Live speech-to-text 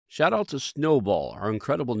Shout out to Snowball, our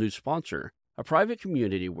incredible new sponsor, a private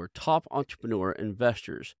community where top entrepreneur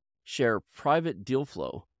investors share private deal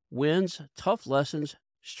flow, wins, tough lessons,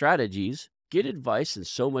 strategies, get advice, and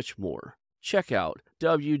so much more. Check out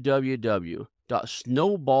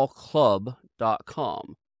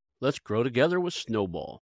www.snowballclub.com. Let's grow together with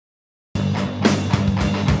Snowball.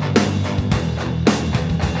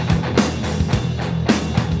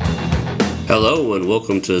 Hello, and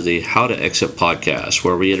welcome to the How to Exit podcast,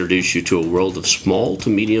 where we introduce you to a world of small to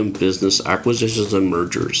medium business acquisitions and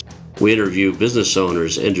mergers. We interview business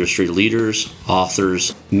owners, industry leaders,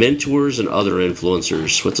 authors, mentors, and other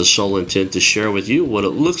influencers with the sole intent to share with you what it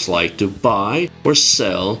looks like to buy or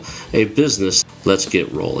sell a business. Let's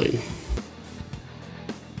get rolling.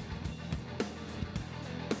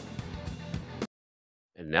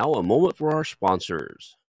 And now a moment for our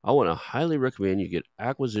sponsors. I want to highly recommend you get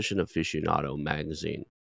Acquisition Aficionado magazine.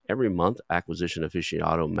 Every month, Acquisition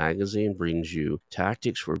Aficionado magazine brings you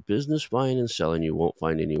tactics for business buying and selling you won't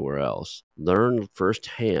find anywhere else. Learn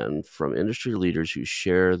firsthand from industry leaders who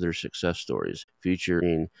share their success stories,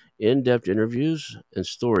 featuring in-depth interviews and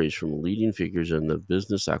stories from leading figures in the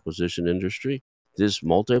business acquisition industry. This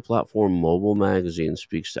multi-platform mobile magazine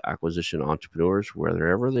speaks to acquisition entrepreneurs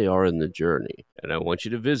wherever they are in the journey. And I want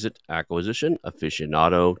you to visit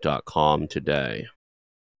acquisitionaficionado.com today.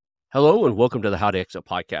 Hello and welcome to the How to Exit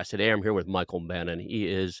podcast. Today I'm here with Michael Bannon. He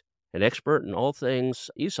is an expert in all things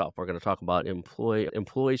ESOP. We're going to talk about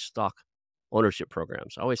employee stock ownership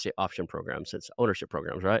programs. I always say option programs. It's ownership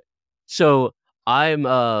programs, right? So I'm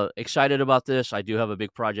excited about this. I do have a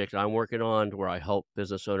big project I'm working on where I help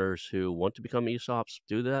business owners who want to become ESOPs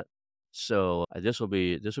do that. So this will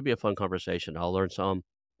be a fun conversation. I'll learn some,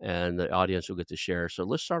 and the audience will get to share. So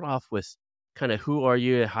let's start off with kind of who are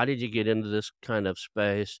you? How did you get into this kind of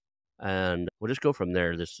space? And we'll just go from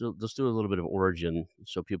there. Let's do a little bit of origin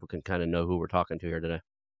so people can kind of know who we're talking to here today.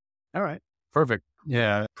 All right. Perfect.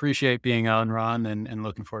 Yeah. Appreciate being on, Ron, and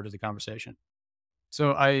looking forward to the conversation.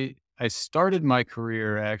 So I started my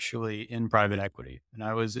career actually in private equity, and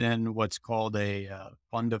I was in what's called a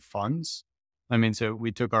fund of funds. So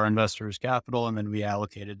we took our investors' capital and then we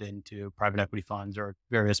allocated into private equity funds or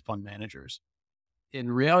various fund managers. In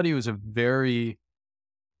reality, it was a very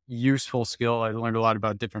useful skill. I learned a lot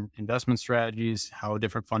about different investment strategies, how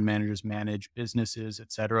different fund managers manage businesses,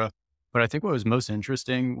 et cetera. But I think what was most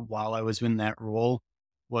interesting while I was in that role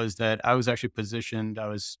was that I was actually positioned, I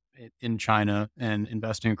was in China and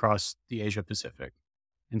investing across the Asia Pacific.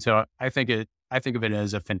 And so I think of it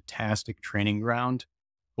as a fantastic training ground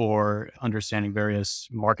for understanding various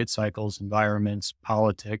market cycles, environments,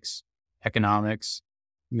 politics, economics.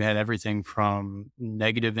 You had everything from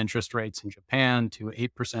negative interest rates in Japan to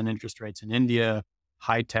 8% interest rates in India,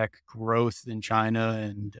 high-tech growth in China,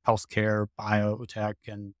 and healthcare, biotech,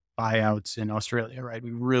 and buyouts in Australia, right?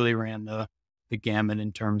 We really ran the gamut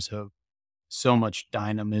in terms of so much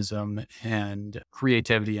dynamism and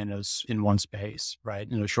creativity in one space, right?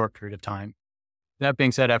 In a short period of time. That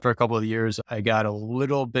being said, after a couple of years, I got a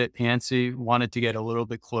little bit antsy, wanted to get a little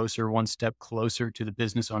bit closer, one step closer to the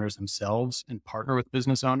business owners themselves and partner with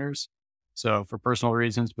business owners. So for personal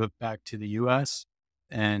reasons, moved back to the US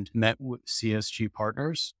and met with CSG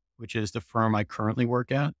Partners, which is the firm I currently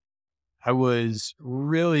work at. I was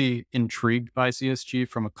really intrigued by CSG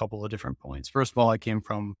from a couple of different points. First of all, I came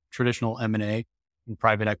from traditional M&A in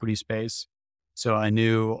private equity space. So I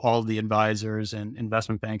knew all the advisors and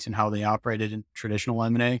investment banks and how they operated in traditional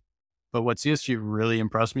M&A. But what CSG really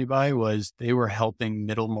impressed me by was they were helping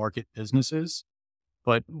middle market businesses,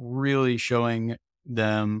 but really showing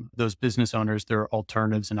them, those business owners, their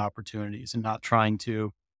alternatives and opportunities and not trying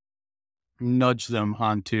to nudge them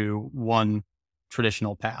onto one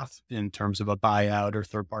traditional path in terms of a buyout or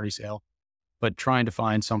third party sale, but trying to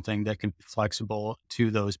find something that can be flexible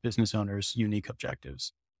to those business owners' unique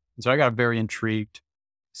objectives. And so I got very intrigued.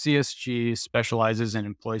 CSG specializes in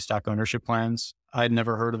employee stock ownership plans. I had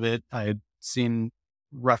never heard of it. I had seen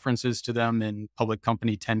references to them in public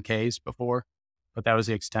company 10Ks before, but that was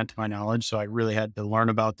the extent to my knowledge. So I really had to learn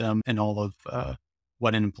about them and all of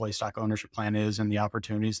what an employee stock ownership plan is and the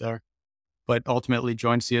opportunities there. But ultimately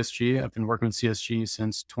joined CSG. I've been working with CSG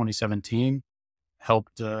since 2017,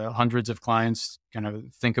 helped hundreds of clients kind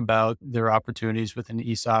of think about their opportunities within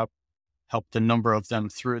ESOP, helped a number of them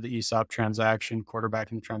through the ESOP transaction,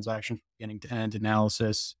 quarterbacking the transaction, beginning to end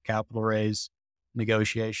analysis, capital raise,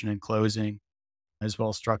 negotiation and closing, as well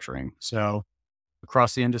as structuring. So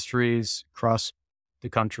across the industries, across the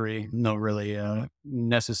country, no really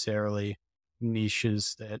necessarily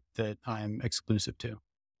niches that I'm exclusive to.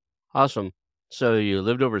 Awesome. So you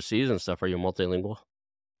lived overseas and stuff. Are you multilingual?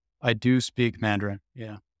 I do speak Mandarin.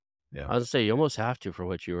 Yeah. Yeah. I was gonna say you almost have to for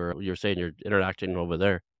what you're saying you're interacting over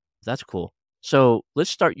there. That's cool. So let's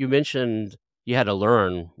start. You mentioned you had to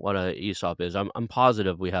learn what a ESOP is. I'm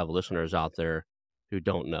positive we have listeners out there who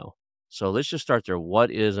don't know. So let's just start there.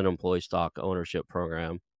 What is an employee stock ownership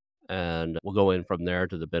program? And we'll go in from there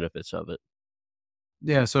to the benefits of it.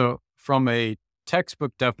 Yeah. So from a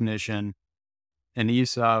textbook definition, an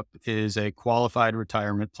ESOP is a qualified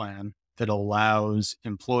retirement plan that allows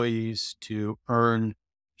employees to earn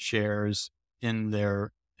shares in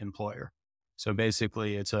their employer. So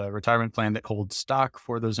basically, it's a retirement plan that holds stock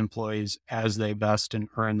for those employees as they vest and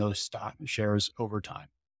earn those stock shares over time.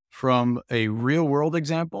 From a real world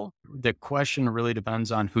example, the question really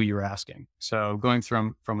depends on who you're asking. So going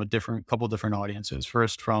from a different couple different audiences.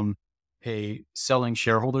 First, from a selling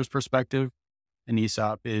shareholders perspective, an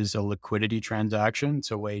ESOP is a liquidity transaction.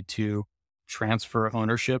 It's a way to transfer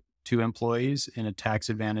ownership to employees in a tax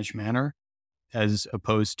advantage manner, as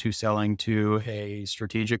opposed to selling to a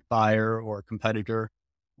strategic buyer or competitor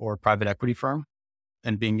or private equity firm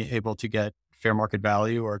and being able to get fair market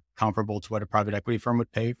value or comparable to what a private equity firm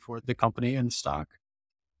would pay for the company and the stock.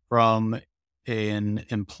 From an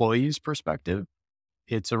employee's perspective,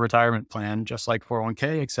 it's a retirement plan, just like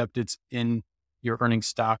 401k, except it's in you're earning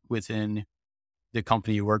stock within the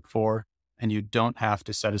company you work for, and you don't have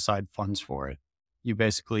to set aside funds for it. You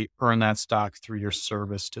basically earn that stock through your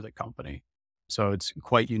service to the company. So it's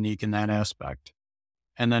quite unique in that aspect.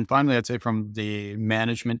 And then finally, I'd say from the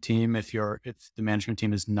management team, if the management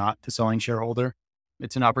team is not the selling shareholder,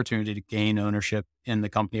 it's an opportunity to gain ownership in the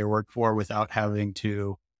company you work for without having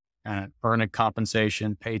to earn a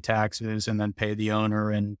compensation, pay taxes, and then pay the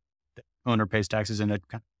owner, and the owner pays taxes in a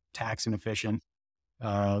tax inefficient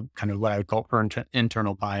kind of what I would call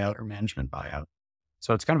internal buyout or management buyout.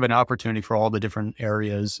 So it's kind of an opportunity for all the different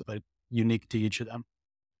areas, but unique to each of them.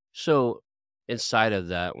 So inside of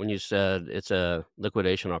that, when you said it's a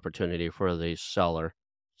liquidation opportunity for the seller,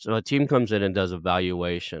 so a team comes in and does a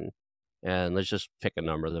valuation, and let's just pick a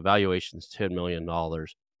number. The valuation is $10 million, Mm.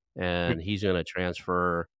 and he's going to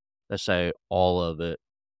transfer, let's say, all of it,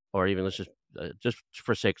 or even let's just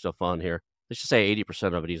for sakes of fun here, let's just say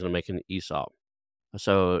 80% of it. He's going to make an ESOP.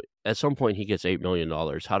 So at some point, he gets $8 million.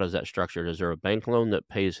 How does that structure? Is there a bank loan that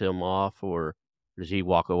pays him off, or does he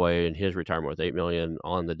walk away in his retirement with 8 million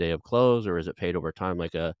on the day of close, or is it paid over time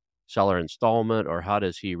like a seller installment, or how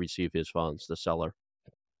does he receive his funds, the seller?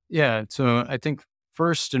 Yeah. So I think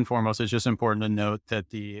first and foremost, it's just important to note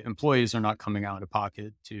that the employees are not coming out of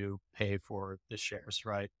pocket to pay for the shares,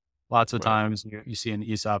 right? Lots of Right. times you see an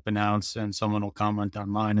ESOP announced and someone will comment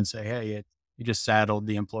online and say, hey, you just saddled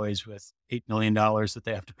the employees with $8 million that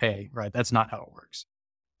they have to pay, right? That's not how it works.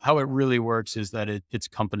 How it really works is that it's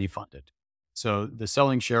company funded. So the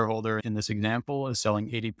selling shareholder in this example is selling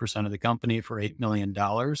 80% of the company for $8 million.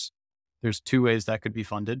 There's two ways that could be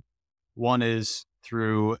funded. One is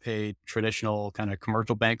through a traditional kind of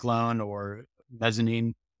commercial bank loan or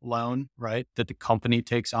mezzanine loan, right? That the company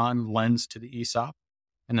takes on, lends to the ESOP,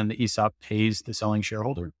 and then the ESOP pays the selling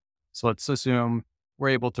shareholder. So let's assume we're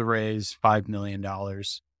able to raise $5 million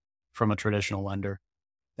from a traditional lender.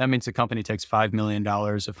 That means the company takes $5 million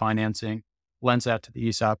of financing, lends that to the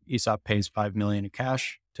ESOP. ESOP pays $5 million in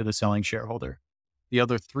cash to the selling shareholder. The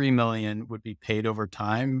other $3 million would be paid over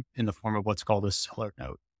time in the form of what's called a seller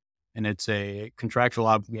note. And it's a contractual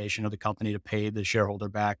obligation of the company to pay the shareholder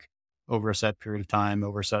back over a set period of time,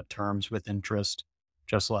 over set terms with interest,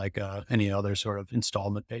 just like any other sort of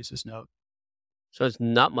installment basis note. So it's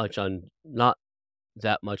not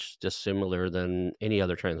that much dissimilar than any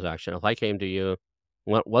other transaction. If I came to you,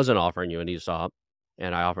 wasn't offering you an ESOP,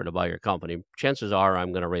 and I offered to buy your company, chances are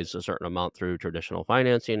I'm going to raise a certain amount through traditional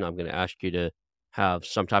financing. I'm going to ask you to have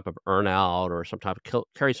some type of earnout or some type of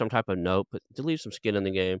carry some type of note, but to leave some skin in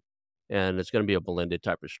the game, and it's going to be a blended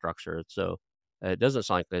type of structure. So it doesn't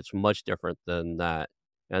sound like it's much different than that.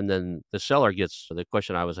 And then the seller gets the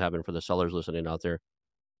question I was having for the sellers listening out there.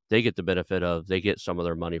 They get the benefit of they get some of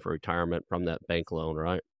their money for retirement from that bank loan,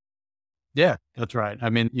 right? Yeah, that's right. I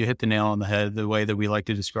mean, you hit the nail on the head. The way that we like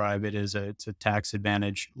to describe it is it's a tax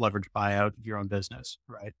advantage leverage buyout of your own business,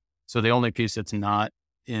 right? So the only piece that's not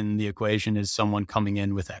in the equation is someone coming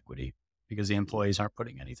in with equity because the employees aren't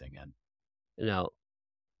putting anything in. Now,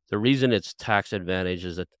 the reason it's tax advantage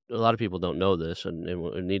is that a lot of people don't know this, and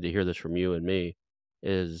we need to hear this from you and me,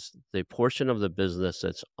 is the portion of the business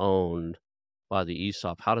that's owned by the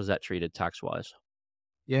ESOP, how does that treated tax-wise?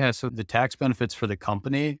 Yeah. So the tax benefits for the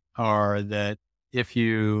company are that if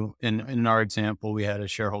you, in our example, we had a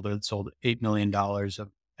shareholder that sold $8 million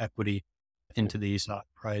of equity into the ESOP,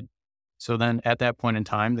 right? So then at that point in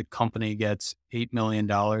time, the company gets $8 million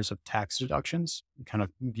of tax deductions. You kind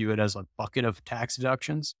of view it as a bucket of tax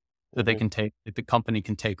deductions that they Mhm. can take, that the company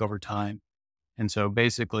can take over time. And so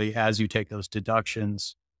basically, as you take those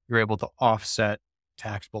deductions, you're able to offset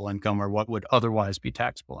taxable income or what would otherwise be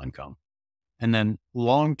taxable income. And then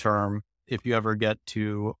long term, if you ever get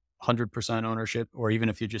to 100% ownership, or even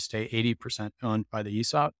if you just stay 80% owned by the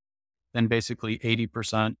ESOP, then basically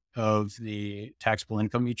 80% of the taxable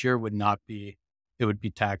income each year would not be, it would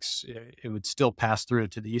be it would still pass through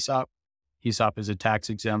to the ESOP. ESOP is a tax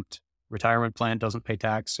exempt retirement plan, doesn't pay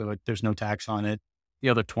tax. So there's no tax on it. The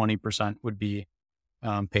other 20% would be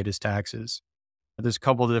paid as taxes. There's a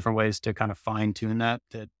couple of different ways to kind of fine tune that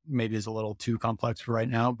maybe is a little too complex for right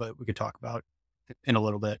now, but we could talk about in a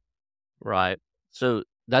little bit. Right. So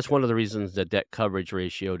that's one of the reasons the debt coverage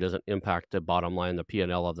ratio doesn't impact the bottom line, the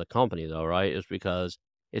P&L of the company, though, right? Is because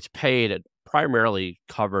it's paid primarily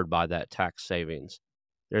covered by that tax savings.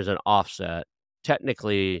 There's an offset.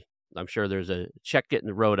 Technically, I'm sure there's a check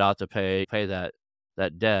getting wrote out to pay that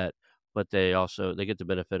debt, but they get the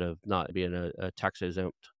benefit of not being a tax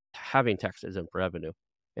exempt, having tax exempt revenue.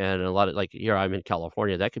 And a lot of, like, here I'm in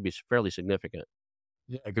California, that could be fairly significant.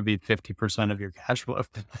 Yeah, it could be 50% of your cash flow,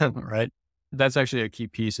 right? That's actually a key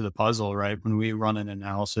piece of the puzzle, right? When we run an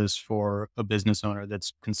analysis for a business owner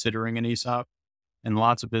that's considering an ESOP, and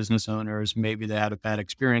lots of business owners, maybe they had a bad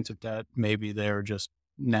experience of debt, maybe they're just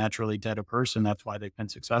naturally debt a person. That's why they've been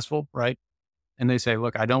successful, right? And they say,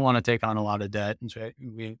 look, I don't want to take on a lot of debt. And so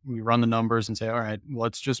we run the numbers and say, all right,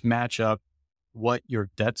 let's just match up what your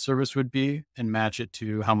debt service would be and match it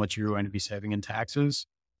to how much you're going to be saving in taxes.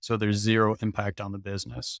 So there's zero impact on the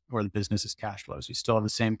business or the business's cash flows. You still have the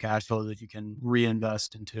same cash flow that you can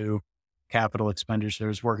reinvest into capital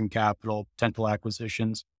expenditures, working capital, potential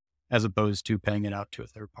acquisitions, as opposed to paying it out to a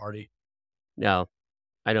third party. Now,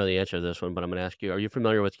 I know the answer to this one, but I'm gonna ask you, are you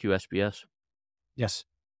familiar with QSBS? Yes.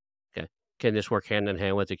 Okay. Can this work hand in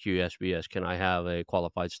hand with the QSBS? Can I have a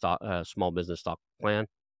qualified stock, small business stock plan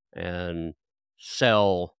and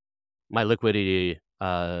sell my liquidity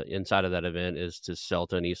inside of that event is to sell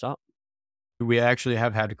to an ESOP? We actually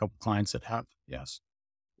have had a couple clients that have. Yes.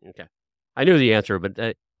 Okay. I knew the answer,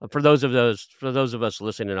 but for those of us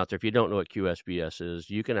listening out there, if you don't know what QSBS is,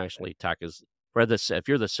 you can actually tack as if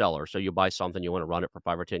you're the seller, so you buy something, you want to run it for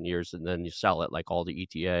 5 or 10 years, and then you sell it, like all the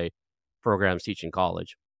ETA programs teach in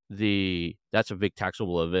college. That's a big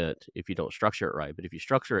taxable event if you don't structure it right. But if you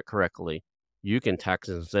structure it correctly, you can tax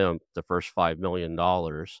exempt the first $5 million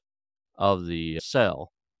of the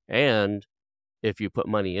sale. And if you put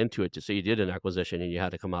money into it to say you did an acquisition and you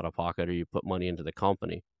had to come out of pocket or you put money into the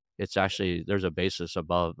company, it's actually there's a basis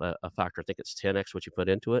above a factor. I think it's 10x what you put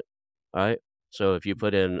into it. All right. So if you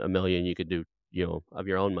put in 1 million, you could do, of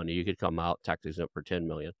your own money, you could come out tax exempt for 10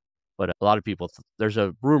 million. But a lot of people, there's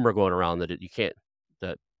a rumor going around that you can't,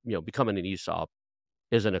 that, becoming an ESOP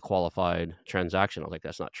isn't a qualified transaction. I think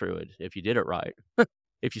that's not true. If you did it right,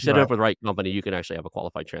 if you set it Right. up with the right company, you can actually have a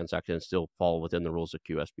qualified transaction and still fall within the rules of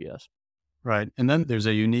QSBS. Right. And then there's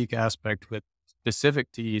a unique aspect with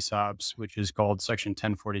specific to ESOPs, which is called Section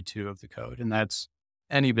 1042 of the code. And that's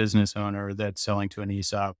any business owner that's selling to an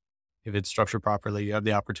ESOP. If it's structured properly, you have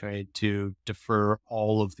the opportunity to defer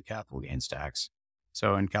all of the capital gains tax.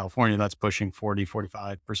 So in California, that's pushing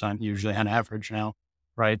 45% usually on average now,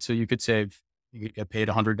 right? So you could get paid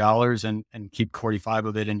 $100 and keep 45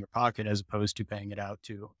 of it in your pocket as opposed to paying it out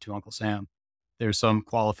to Uncle Sam. There's some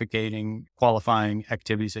qualifying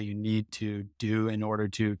activities that you need to do in order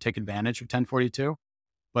to take advantage of 1042.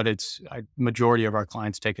 But majority of our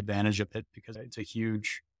clients take advantage of it because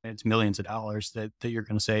it's millions of dollars that you're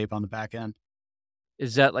going to save on the back end.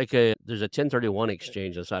 Is that like there's a 1031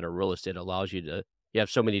 exchange inside of real estate allows you have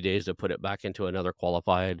so many days to put it back into another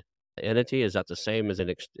qualified entity? Is that the same as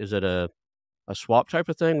is it a swap type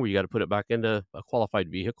of thing where you got to put it back into a qualified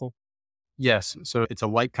vehicle? Yes. So it's a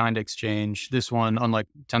like kind exchange. This one, unlike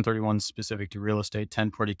 1031 is specific to real estate,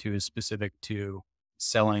 1042 is specific to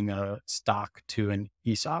selling a stock to an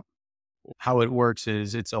ESOP. How it works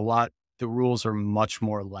is the rules are much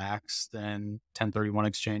more lax than 1031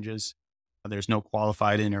 exchanges. There's no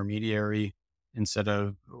qualified intermediary. Instead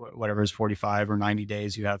of whatever is 45 or 90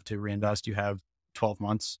 days you have to reinvest, you have 12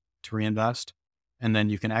 months to reinvest. And then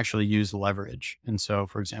you can actually use leverage. And so,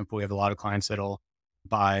 for example, we have a lot of clients that'll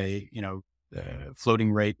buy,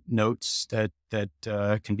 floating rate notes that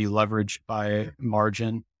can be leveraged by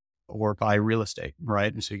margin or by real estate,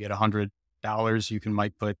 right? And so you get $100,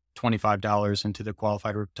 might put $25 into the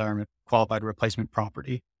qualified replacement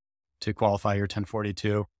property to qualify your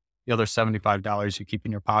 1042. The other $75 you keep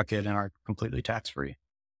in your pocket and are completely tax free.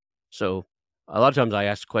 So A lot of times I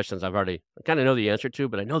ask questions I kinda know the answer to,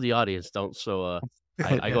 but I know the audience don't, so,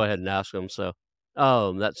 I go Yeah. ahead and ask them. So,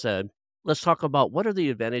 that said, let's talk about what are the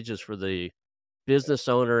advantages for the business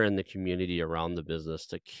owner and the community around the business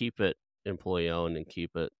to keep it employee owned and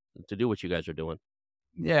keep it to do what you guys are doing?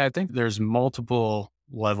 Yeah, I think there's multiple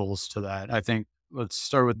levels to that. I think let's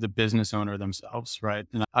start with the business owner themselves, right?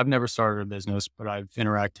 And I've never started a business, but I've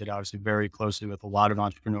interacted obviously very closely with a lot of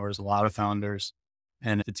entrepreneurs, a lot of founders.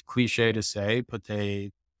 And it's cliche to say, but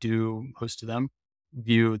they do, most of them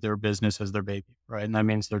view their business as their baby, right? And that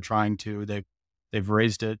means they've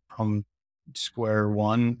raised it from square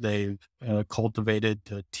one. They've cultivated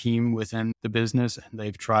the team within the business and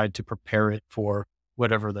they've tried to prepare it for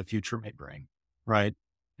whatever the future may bring, right?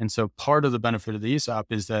 And so part of the benefit of the ESOP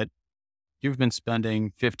is that you've been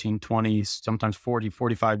spending 15, 20, sometimes 40,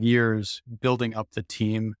 45 years building up the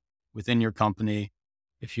team within your company.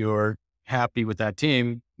 If you're happy with that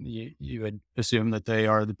team, you would assume that they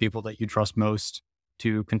are the people that you trust most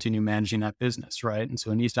to continue managing that business, right? And so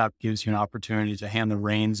an ESOP gives you an opportunity to hand the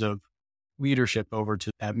reins of leadership over to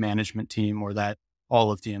that management team or that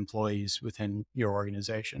all of the employees within your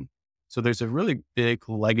organization. So there's a really big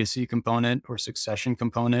legacy component or succession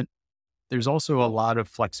component. There's also a lot of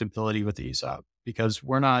flexibility with the ESOP because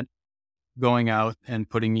we're not going out and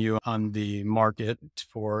putting you on the market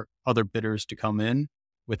for other bidders to come in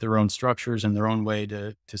with their own structures and their own way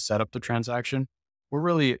to set up the transaction. We're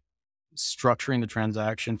really structuring the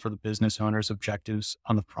transaction for the business owner's objectives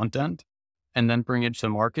on the front end and then bring it to the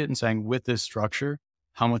market and saying, with this structure,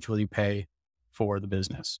 how much will you pay for the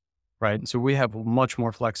business? Right. And so we have much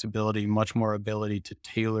more flexibility, much more ability to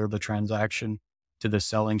tailor the transaction to the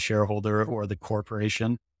selling shareholder or the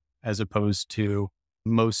corporation, as opposed to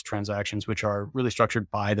most transactions, which are really structured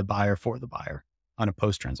by the buyer for the buyer on a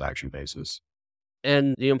post transaction basis.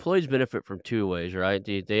 And the employees benefit from 2 ways, right?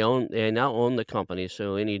 They now own the company,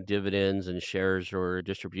 so any dividends and shares or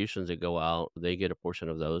distributions that go out, they get a portion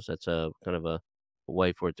of those. That's a kind of a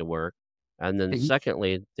way for it to work. And then Mhm.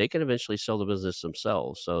 secondly, they can eventually sell the business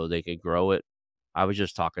themselves, so they could grow it. I was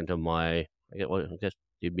just talking to I guess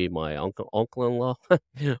he'd be my uncle-in-law.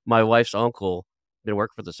 My wife's uncle, been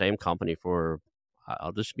working for the same company for,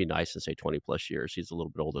 I'll just be nice and say 20 plus years. He's a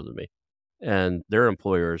little bit older than me, and their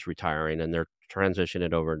employer is retiring and they're transitioning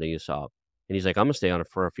it over to ESOP. And he's like, I'm gonna stay on it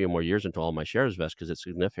for a few more years until all my shares vest because it's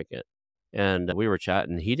significant. And we were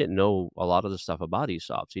chatting. He didn't know a lot of the stuff about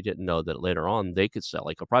ESOPs. He didn't know that later on they could sell,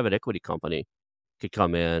 like a private equity company could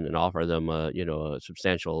come in and offer them a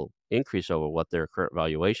substantial increase over what their current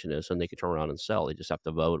valuation is, and they could turn around and sell. They just have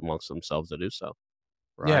to vote amongst themselves to do so.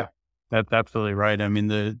 Right. Yeah, that's absolutely right. I mean,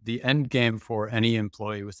 the end game for any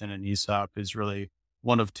employee within an ESOP is really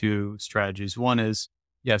one of two strategies. One is,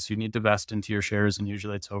 yes, you need to vest into your shares, and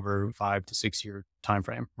usually it's over 5 to 6 year time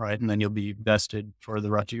frame, right? And then you'll be vested for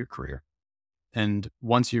the rest of your career. And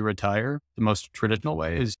once you retire, the most traditional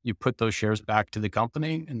way is you put those shares back to the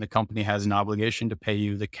company, and the company has an obligation to pay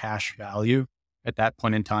you the cash value at that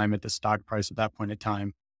point in time, at the stock price at that point in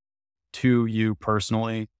time, to you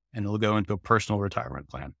personally, and it'll go into a personal retirement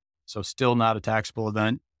plan. So still not a taxable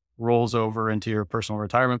event, rolls over into your personal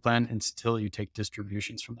retirement plan, and still you take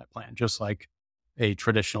distributions from that plan, just like a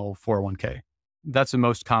traditional 401k. That's the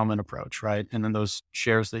most common approach, right? And then those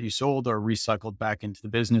shares that you sold are recycled back into the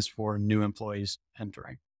business for new employees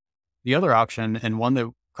entering. The other option, and one that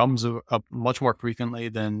comes up much more frequently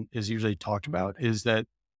than is usually talked about, is that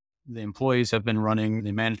the employees have been running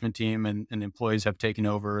the management team and the employees have taken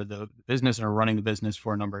over the business and are running the business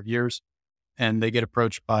for a number of years. And they get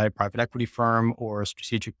approached by a private equity firm or a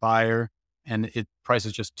strategic buyer, and it price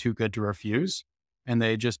is just too good to refuse. And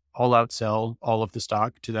they just all out sell all of the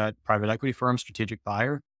stock to that private equity firm, strategic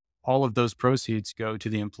buyer. All of those proceeds go to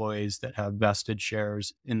the employees that have vested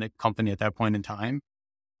shares in the company at that point in time.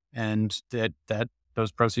 And that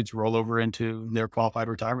those proceeds roll over into their qualified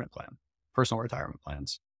retirement plan, personal retirement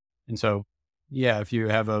plans. And so, yeah, if you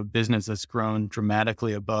have a business that's grown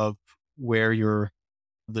dramatically above where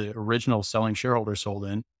the original selling shareholder sold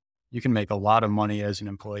in, you can make a lot of money as an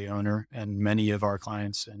employee owner. And many of our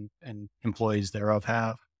clients and employees thereof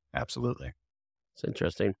have. Absolutely. It's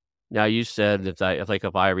interesting. Now you said if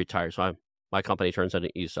I retire, so my company turns into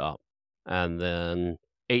ESOP, and then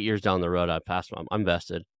 8 years down the road, I'm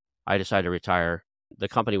vested. I decide to retire. The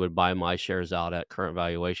company would buy my shares out at current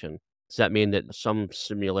valuation. Does that mean that some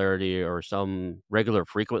similarity or some regular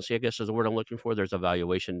frequency, I guess is the word I'm looking for, there's a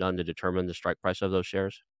valuation done to determine the strike price of those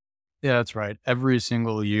shares? Yeah, that's right. Every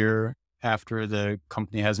single year after the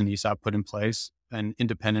company has an ESOP put in place, an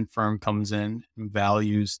independent firm comes in and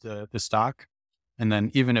values the stock. And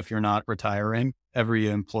then even if you're not retiring, every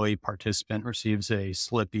employee participant receives a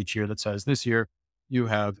slip each year that says this year you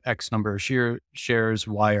have X number of shares,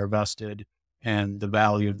 Y are vested, and the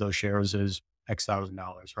value of those shares is X thousand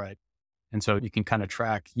dollars, right? And so you can kind of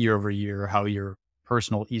track year over year how your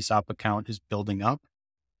personal ESOP account is building up.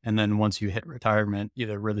 And then once you hit retirement,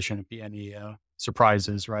 there really shouldn't be any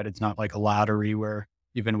surprises, right? It's not like a lottery where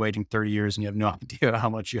you've been waiting 30 years and you have no idea how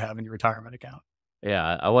much you have in your retirement account.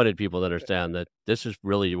 Yeah, I wanted people to understand that this is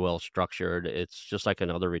really well structured. It's just like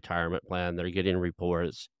another retirement plan. They're getting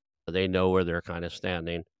reports. They know where they're kind of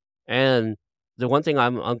standing. And the one thing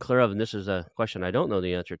I'm unclear of, and this is a question I don't know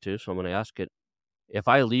the answer to, so I'm going to ask it. If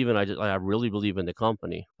I leave and I really believe in the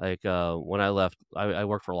company, like, when I left, I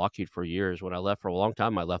worked for Lockheed for years. When I left for a long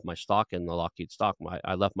time, I left my stock in the Lockheed stock.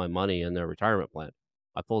 I left my money in their retirement plan.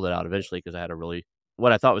 I pulled it out eventually because I had a really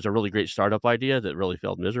what I thought was a really great startup idea that really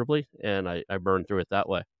failed miserably, and I burned through it that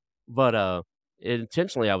way. But,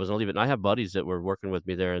 intentionally, I was gonna leave it, and I have buddies that were working with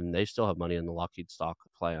me there, and they still have money in the Lockheed stock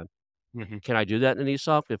plan. Mhm. Can I do that in an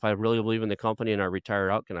ESOP? If I really believe in the company and I retire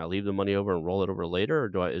out, can I leave the money over and roll it over later,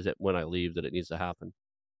 or is it when I leave that it needs to happen?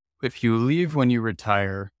 If you leave when you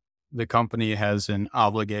retire, the company has an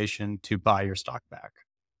obligation to buy your stock back.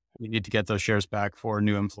 You need to get those shares back for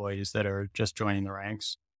new employees that are just joining the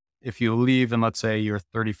ranks. If you leave and let's say you're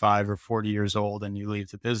 35 or 40 years old and you leave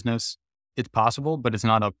the business, it's possible, but it's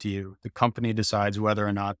not up to you. The company decides whether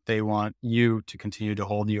or not they want you to continue to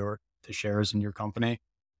hold the shares in your company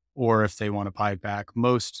or if they want to buy it back.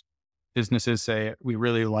 Most businesses say, we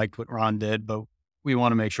really liked what Ron did, but we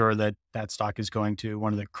want to make sure that that stock is going to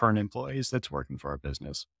one of the current employees that's working for our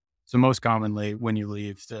business. So most commonly when you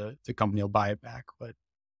leave, the company will buy it back, but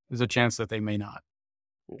there's a chance that they may not.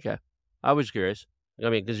 Okay. I was curious. I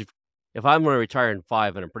mean, because if I'm gonna retire in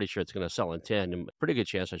 5 and I'm pretty sure it's gonna sell in 10, and pretty good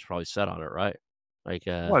chance I should probably set on it, right? Like,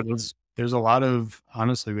 Well, there's a lot of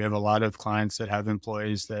honestly, we have a lot of clients that have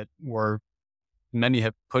employees that were many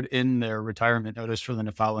have put in their retirement notice for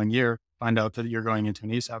the following year, find out that you're going into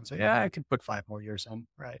an ESOP and say, yeah, I could put 5 more years in.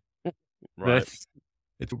 Right. right. That's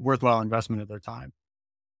it's a worthwhile investment of their time.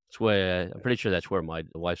 It's where I'm pretty sure that's where my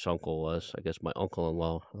wife's uncle was. I guess my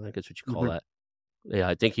uncle-in-law, I think that's what you call Mhm. that. Yeah,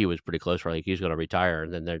 I think he was pretty close, right? Like, he's gonna retire,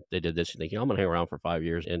 and then they did this, and thinking, "I'm gonna hang around for 5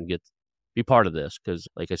 years and be part of this," because,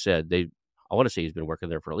 like I said, I wanna say he's been working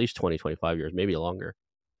there for at least 20, 25 years, maybe longer.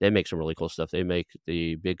 They make some really cool stuff. They make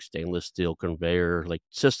the big stainless steel conveyor, like,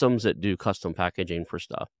 systems that do custom packaging for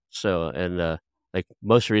stuff. So and, like,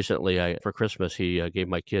 most recently, I for Christmas, he, gave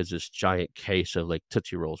my kids this giant case of, like,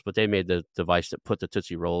 Tootsie Rolls, but they made the device that put the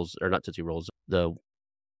Tootsie Rolls or not Tootsie Rolls, the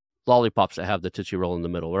lollipops that have the Tootsie Roll in the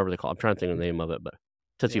middle, whatever they call it. I'm trying to think of the name of it, but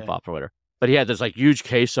Tootsie Yeah. Pop or whatever. But he had this, like, huge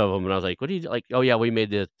case of them, and I was like, "What do you" like, "Oh, yeah, we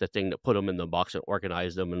made the thing that put them in the box and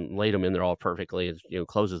organized them and laid them in there all perfectly and,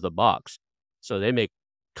 closes the box." So they make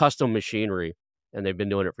custom machinery, and they've been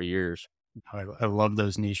doing it for years. I love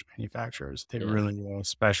those niche manufacturers. They Yeah. really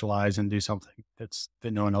specialize and do something that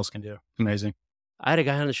no one else can do. Amazing. I had a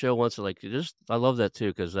guy on the show once, like, just I love that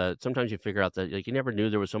too, 'cause, sometimes you figure out that, like, you never knew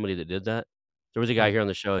there was somebody that did that. There was a guy Mhm. here on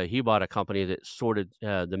the show, he bought a company that sorted,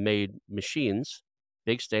 that made machines,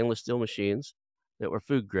 big stainless steel machines that were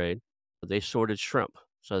food grade. They sorted shrimp,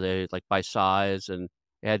 so they like, by size, and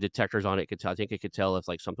it had detectors on it, could tell I think it could tell if,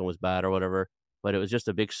 like, something was bad or whatever, but it was just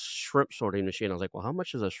a big shrimp sorting machine. I was like, "Well, how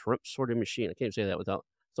much is a shrimp sorting machine?" I can't even say that without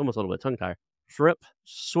it's almost a little bit tongue tied. Shrimp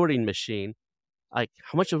sorting machine, like,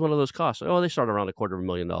 how much does one of those cost? Oh, they start around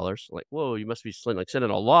 $250,000. Like, whoa, you must be like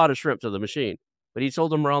sending a lot of shrimp to the machine. But he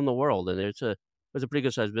sold them around the world, and it was a pretty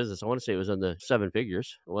good sized business. I want to say it was in the 7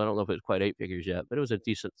 figures. Well, I don't know if it was quite 8 figures yet, but it was a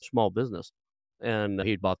decent small business. And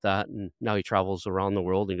he'd bought that, and now he travels around the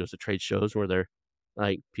world and goes to trade shows where they're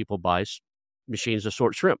like people buy machines to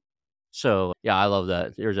sort shrimp. So yeah, I love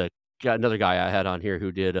that. Got another guy I had on here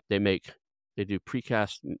who did. They do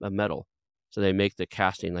precast metal, so they make the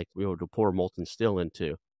casting like we would pour molten steel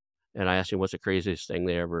into. And I asked him what's the craziest thing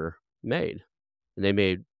they ever made, and they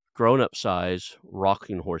made grown-up size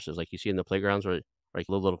rocking horses like you see in the playgrounds, where like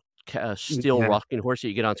little steel Yeah. rocking horse that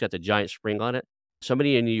you get on. It's got the giant spring on it.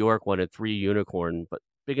 Somebody in New York wanted 3 unicorn, but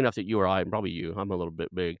big enough that you or I, and probably you, I'm a little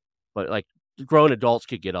bit big, but like grown adults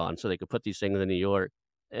could get on, so they could put these things in New York,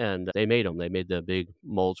 and they made them. They made the big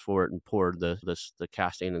molds for it and poured the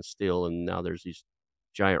casting and steel, and now there's these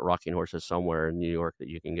giant rocking horses somewhere in New York that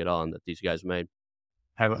you can get on that these guys made.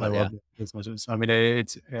 I But yeah, love businesses. I mean,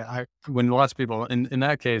 it's I when lots of people in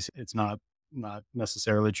that case, it's not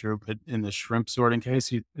necessarily true, but in the shrimp sorting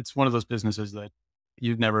case, it's one of those businesses that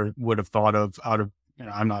you never would have thought of out of.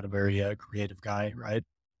 I'm not a very creative guy, right?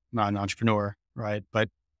 I'm not an entrepreneur, right? But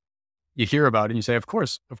you hear about it and you say, of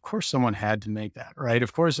course, someone had to make that, right?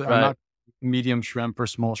 Of course, I'm right. not. medium shrimp or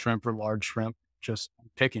small shrimp or large shrimp, just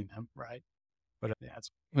picking them, right? But yeah, it's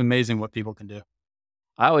amazing what people can do.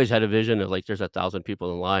 I always had a vision of, like, there's 1,000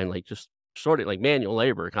 people in line, like, just sorting, like, manual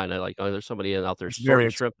labor, kinda like, oh, there's somebody out there It's very sorting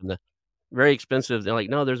expensive. shrimp, and the very expensive. They're like,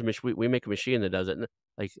 "No, there's a we make a machine that does it." And,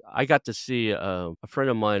 like, I got to see, a friend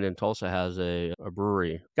of mine in Tulsa has a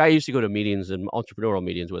brewery. Guy I used to go to meetings and entrepreneurial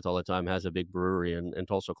meetings with all the time, has a big brewery in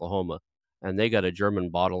Tulsa, Oklahoma, and they got a German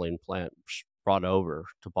bottling plant brought over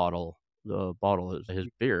to bottle his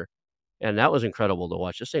beer, and that was incredible to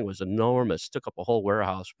watch. This thing was enormous, took up a whole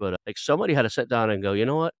warehouse, but, like, somebody had to sit down and go, "You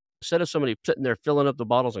know what? Instead of somebody sitting there filling up the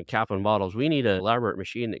bottles and capping bottles, we need an elaborate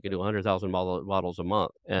machine that can do 100,000 bottles a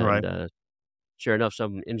month." Right. And, sure enough,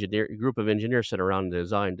 some group of engineers sat around and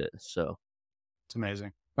designed it, so It's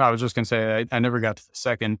amazing. I was just gonna say I never got to the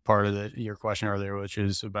second part of your question earlier, which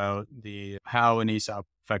is about the how an ESOP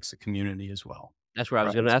affects the community as well. that's where I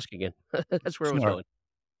was Right. gonna ask again. That's where I was Sure. going.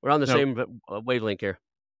 We're on the So same wavelength here.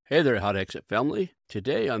 Hey there, Hot Exit family.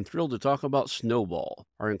 Today I'm thrilled to talk about Snowball,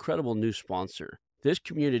 our incredible new sponsor. This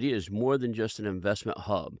community is more than just an investment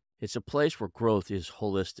hub, it's a place where growth is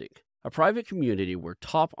holistic. A private community where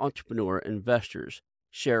top entrepreneur investors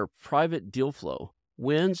share private deal flow,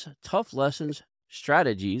 wins, tough lessons,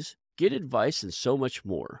 strategies, get advice, and so much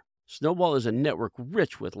more. Snowball is a network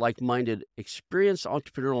rich with like minded, experienced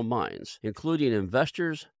entrepreneurial minds, including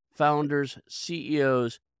investors, founders,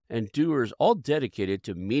 CEOs, and doers, all dedicated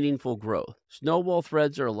to meaningful growth. Snowball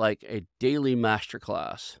threads are like a daily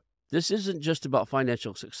masterclass. This isn't just about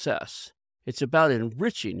financial success, it's about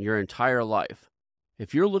enriching your entire life.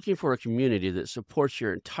 If you're looking for a community that supports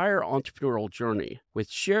your entire entrepreneurial journey with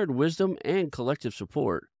shared wisdom and collective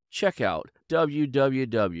support, check out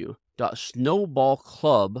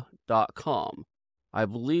www.snowballclub.com. I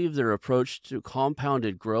believe their approach to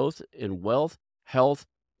compounded growth in wealth, health,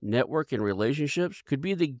 network, and relationships could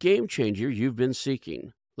be the game changer you've been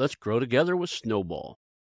seeking. Let's grow together with Snowball.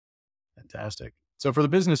 fantastic. So for the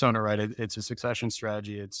business owner, right, it's a succession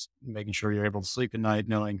strategy. It's making sure you're able to sleep at night,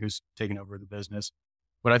 knowing who's taking over the business.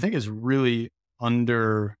 What I think is really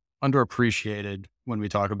underappreciated when we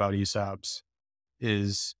talk about ESOPs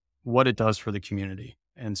is what it does for the community.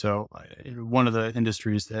 And so, one of the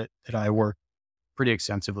industries that I work pretty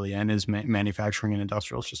extensively in is manufacturing and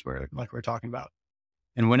industrials, just where like we're talking about.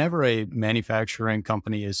 And whenever a manufacturing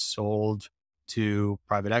company is sold to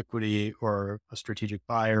private equity or a strategic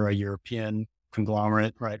buyer, a European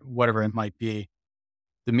conglomerate, right, whatever it might be,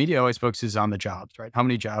 the media always focuses on the jobs, right? How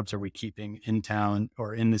many jobs are we keeping in town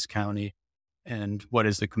or in this county? And what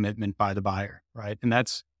is the commitment by the buyer, right? And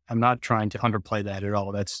I'm not trying to underplay that at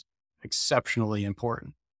all. That's exceptionally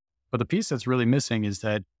important. But the piece that's really missing is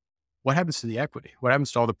that what happens to the equity? What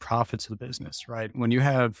happens to all the profits of the business, right? When you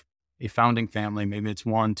have a founding family, maybe it's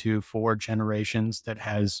 1, 2, 4 generations that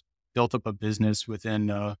has built up a business within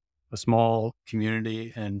a small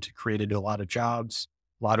community and created a lot of jobs,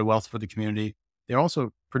 a lot of wealth for the community. They're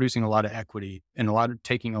also producing a lot of equity and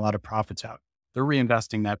taking a lot of profits out. They're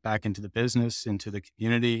reinvesting that back into the business, into the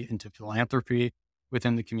community, into philanthropy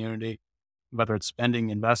within the community, whether it's spending,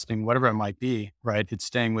 investing, whatever it might be, right? It's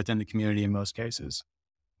staying within the community in most cases.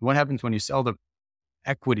 What happens when you sell the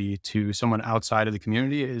equity to someone outside of the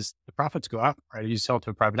community is the profits go up, right? You sell to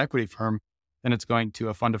a private equity firm, then it's going to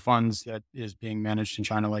a fund of funds that is being managed in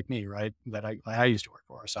China like me, right? That I used to work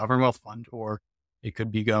for, a sovereign wealth fund, or it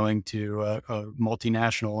could be going to a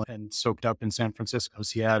multinational and soaked up in San Francisco,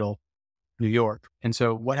 Seattle, New York. And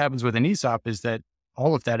so what happens with an ESOP is that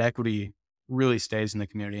all of that equity really stays in the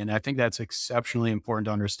community. And I think that's exceptionally important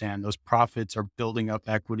to understand. Those profits are building up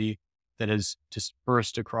equity that is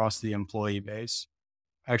dispersed across the employee base.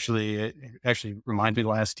 Actually, it actually reminds me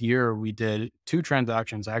last year, we did 2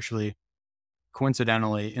 transactions, actually,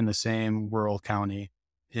 coincidentally in the same rural county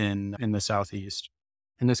in the Southeast.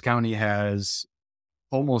 And this county has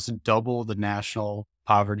almost double the national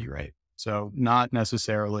poverty rate. So not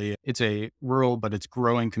necessarily, it's a rural, but it's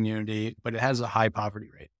growing community, but it has a high poverty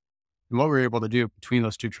rate. And what we were able to do between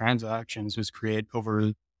those 2 transactions was create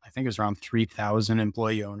over, I think it was around 3,000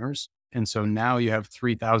 employee owners. And so now you have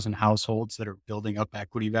 3,000 households that are building up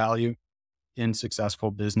equity value in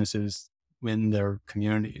successful businesses in their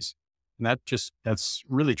communities. And that's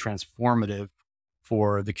really transformative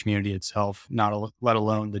for the community itself, let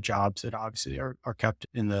alone the jobs that obviously are kept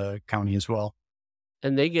in the county as well.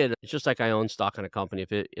 And they get, it's just like I own stock in a company.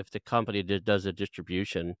 If the company does a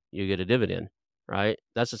distribution, you get a dividend, right?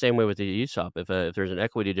 That's the same way with the ESOP. If there's an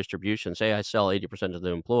equity distribution, say I sell 80% of the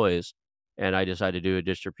employees, and I decide to do a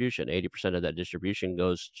distribution, 80% of that distribution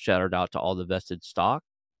goes shattered out to all the vested stock,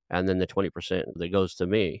 and then the 20% that goes to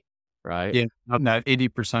me. right? Yeah, and that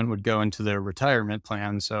 80% would go into their retirement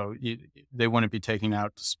plan, so they wouldn't be taking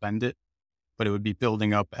out to spend it, but it would be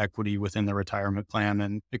building up equity within the retirement plan,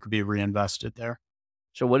 and it could be reinvested there.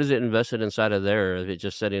 So what is it invested inside of there? Is it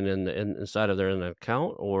just sitting inside of there in an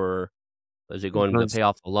account, or is it going to Those pay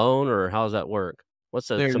off the loan, or how does that work? What's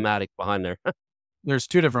the there thematic behind there? there's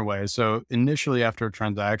 2 different ways. So, initially after a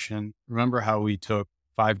transaction, remember how we took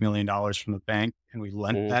 $5 million from the bank and we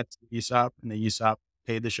lent Mhm. that to ESOP and the ESOP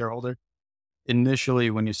paid the shareholder? Initially,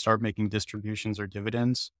 when you start making distributions or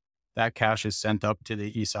dividends, that cash is sent up to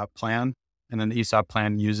the ESOP plan, and then the ESOP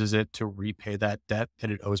plan uses it to repay that debt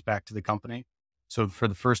that it owes back to the company. So for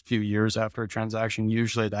the first few years after a transaction,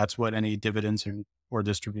 usually that's what any dividends or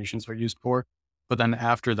distributions are used for. But then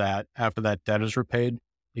after that debt is repaid,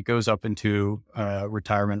 it goes up into a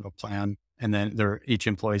retirement plan. And then each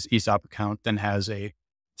employee's ESOP account then has a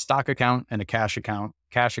stock account and a cash account.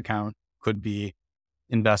 Cash account could be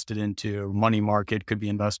invested into money market, could be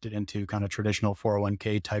invested into kind of traditional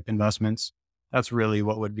 401k type investments. That's really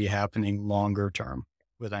what would be happening longer term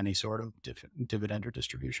with any sort of dividend or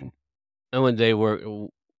distribution. And when they were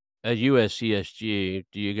at USCSG,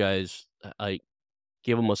 do you guys, like,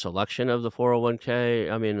 give them a selection of the 401k?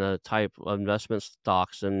 I mean, the type of investment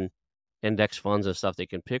stocks and index funds and stuff they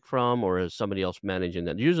can pick from, or is somebody else managing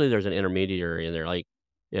that? Usually there's an intermediary in there. Like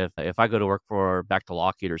if I go to work for back to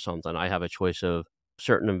Lockheed or something, I have a choice of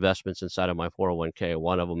certain investments inside of my 401k.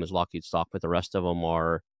 One of them is Lockheed stock, but the rest of them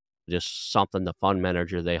are just something the fund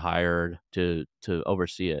manager they hired to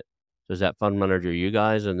oversee it. So is that fund manager you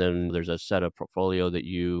guys, and then there's a set of portfolio that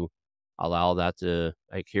you allow that to,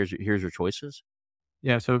 like, here's your choices?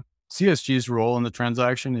 Yeah. So CSG's role in the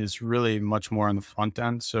transaction is really much more on the front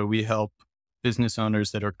end. So we help business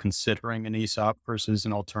owners that are considering an ESOP versus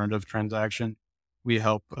an alternative transaction. We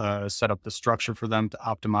help set up the structure for them to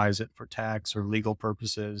optimize it for tax or legal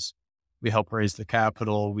purposes. We help raise the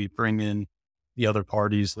capital. We bring in the other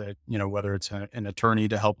parties that, whether it's an attorney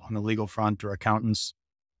to help on the legal front or accountants,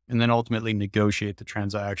 and then ultimately negotiate the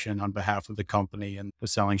transaction on behalf of the company and the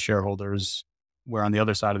selling shareholders. Where on the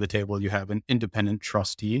other side of the table, you have an independent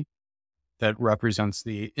trustee that represents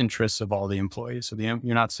the interests of all the employees. So you're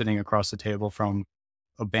not sitting across the table from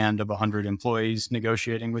a band of 100 employees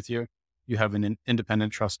negotiating with you. You have an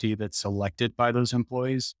independent trustee that's selected by those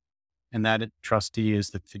employees. And that trustee is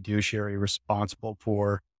the fiduciary responsible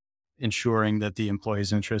for ensuring that the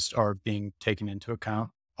employees' interests are being taken into account.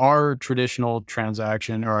 Our traditional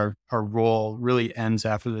transaction or our role really ends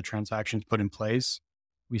after the transaction's put in place.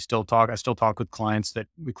 I still talk with clients that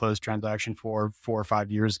we closed transaction for 4 or 5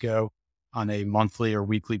 years ago on a monthly or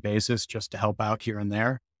weekly basis just to help out here and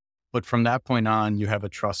there. But from that point on, you have a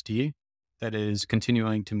trustee that is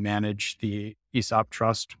continuing to manage the ESOP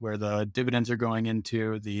trust where the dividends are going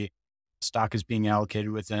into, the stock is being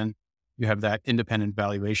allocated within. You have that independent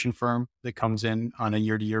valuation firm that comes in on a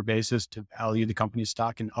year to year basis to value the company's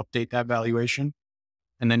stock and update that valuation.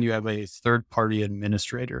 And then you have a third party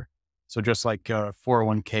administrator. So just like a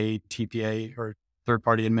 401k TPA or third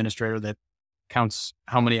party administrator that counts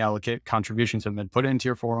how many allocate contributions have been put into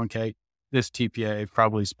your 401k, this TPA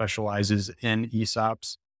probably specializes in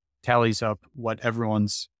ESOPs, tallies up what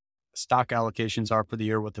everyone's stock allocations are for the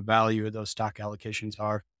year, what the value of those stock allocations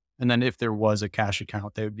are. And then if there was a cash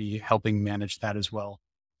account, they would be helping manage that as well,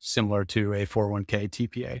 similar to a 401k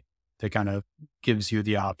TPA that kind of gives you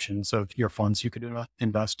the options of your funds you could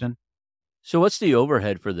invest in. So what's the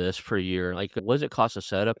overhead for this per year? Like, what does it cost to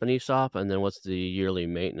set up an ESOP, and then what's the yearly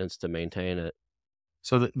maintenance to maintain it?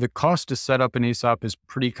 So the cost to set up an ESOP is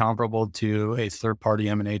pretty comparable to a third party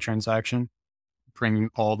M&A transaction. Bringing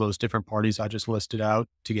all those different parties I just listed out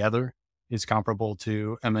together is comparable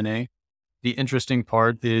to M&A. The interesting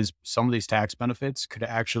part is some of these tax benefits could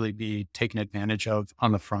actually be taken advantage of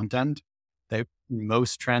on the front end.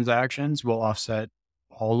 Most transactions will offset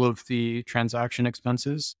all of the transaction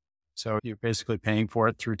expenses. So you're basically paying for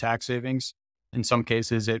it through tax savings. In some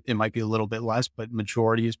cases, it might be a little bit less, but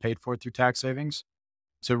majority is paid for through tax savings.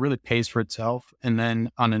 So it really pays for itself. And then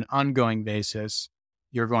on an ongoing basis,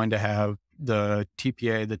 you're going to have the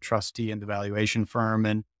TPA, the trustee, and the valuation firm.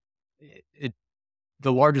 And it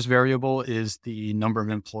the largest variable is the number of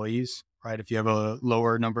employees, right? If you have a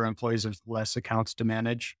lower number of employees, there's less accounts to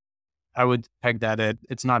manage. I would peg that at,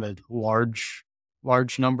 it's not a large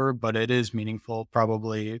number, but it is meaningful,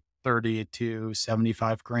 probably 30 to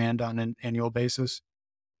 75 grand on an annual basis.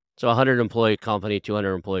 So 100 employee company,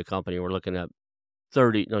 200 employee company, we're looking at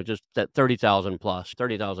 30, no, just that 30,000 plus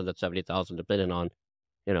 30,000 to 70,000, depending on,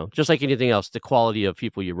 just like anything else, the quality of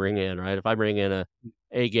people you bring in, right? If I bring in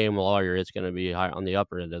a game lawyer, it's going to be high on the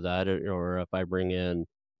upper end of that. Or if I bring in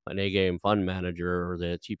an A-game fund manager or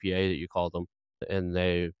the TPA that you call them, and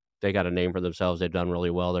they got a name for themselves, they've done really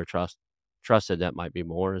well, they're trusted, that might be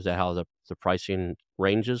more. Is that how the pricing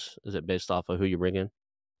ranges? Is it based off of who you bring in?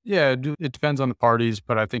 Yeah, it depends on the parties,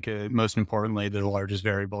 but I think most importantly, the largest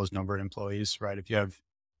variable is number of employees, right? If you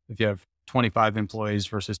have 25 employees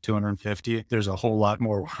versus 250, there's a whole lot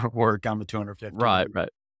more work on the 250 Right, than right.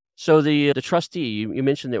 So the trustee, you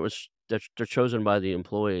mentioned that they're chosen by the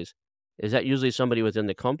employees. Is that usually somebody within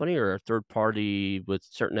the company or a third party with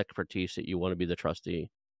certain expertise that you wanna be the trustee?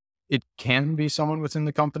 it can be someone within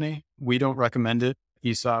the company. We don't recommend it.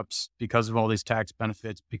 ESOPs, because of all these tax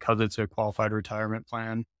benefits, because it's a qualified retirement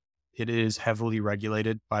plan, it is heavily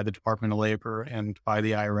regulated by the Department of Labor and by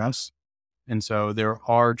the IRS. And so there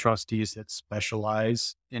are trustees that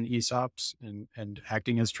specialize in ESOPs and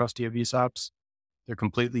acting as trustee of ESOPs. They're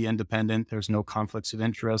completely independent. There's no conflicts of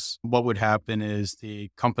interest. What would happen is the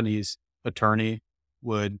company's attorney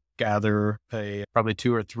would gather probably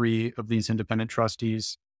two or three of these independent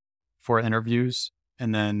trustees for interviews,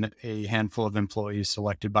 and then a handful of employees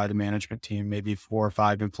selected by the management team, maybe 4 or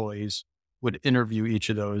 5 employees, would interview each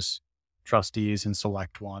of those trustees and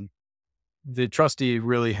select one. The trustee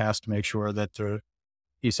really has to make sure that the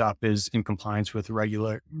ESOP is in compliance with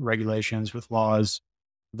regulations, with laws.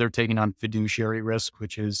 They're taking on fiduciary risk,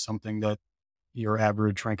 which is something that your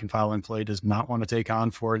average rank and file employee does not want to take on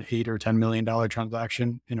for an $8 or $10 million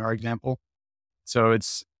transaction in our example. So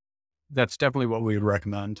that's definitely what we would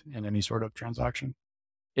recommend in any sort of transaction.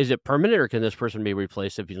 Is it permanent or can this person be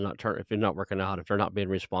replaced if you're not working out, if they're not being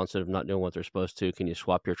responsive, not doing what they're supposed to, can you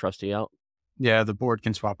swap your trustee out? Yeah, the board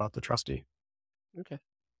can swap out the trustee. Okay.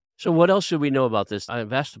 So what else should we know about this?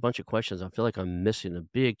 I've asked a bunch of questions. I feel like I'm missing a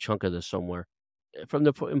big chunk of this somewhere. From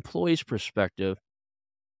the employee's perspective,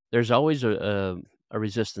 there's always a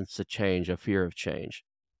resistance to change, a fear of change,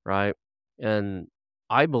 right? And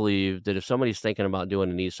I believe that if somebody's thinking about doing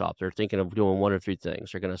an ESOP, they're thinking of doing one or three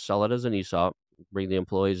things. They're going to sell it as an ESOP, bring the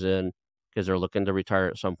employees in because they're looking to retire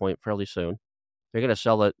at some point fairly soon. They're going to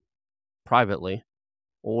sell it privately,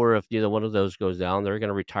 or if neither one of those goes down, they're going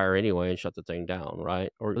to retire anyway and shut the thing down,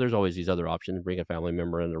 right? Or there's always these other options, bring a family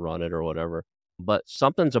member in to run it or whatever. But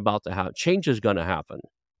something's about to happen. Change is going to happen,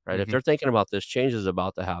 right? If Mhm. they're thinking about this, change is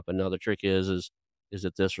about to happen. Now the trick is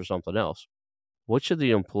it this or something else? What should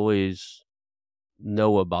the employees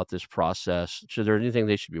know about this process? Should there anything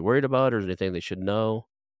they should be worried about, or is there anything they should know?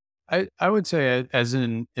 I would say as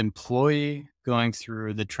an employee going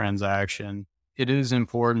through the transaction, it is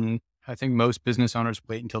important. I think most business owners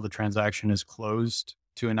wait until the transaction is closed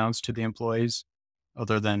to announce to the employees,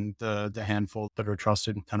 other than the handful that are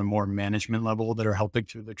trusted kind of more management level that are helping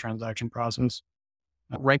through the transaction process.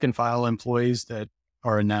 Rank and file employees that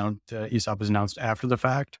are announced, ESOP is announced after the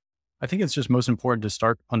fact. I think it's just most important to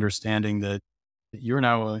start understanding that you're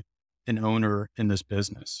now an owner in this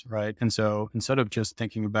business, right? And so instead of just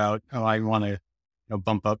thinking about, oh, I want to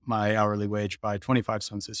bump up my hourly wage by 25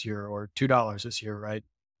 cents this year or $2 this year, right?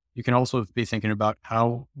 You can also be thinking about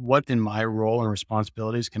what in my role and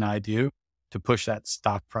responsibilities can I do to push that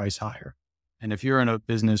stock price higher? And if you're in a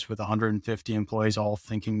business with 150 employees all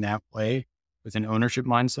thinking that way with an ownership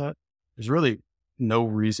mindset, there's really no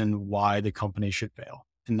reason why the company should fail.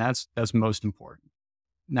 And that's most important.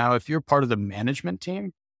 Now, if you're part of the management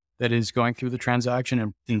team that is going through the transaction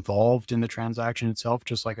and involved in the transaction itself,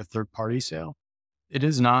 just like a third party sale, it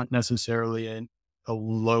is not necessarily a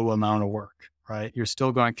low amount of work, right? You're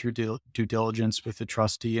still going through due diligence with the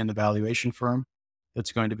trustee and the valuation firm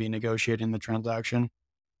that's going to be negotiating the transaction.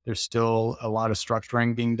 There's still a lot of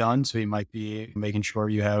structuring being done. So you might be making sure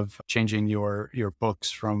you have changing your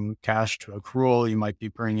books from cash to accrual. You might be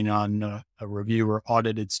bringing on a review or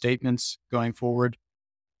audited statements going forward.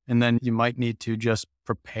 And then you might need to just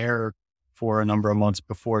prepare for a number of months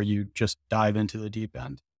before you just dive into the deep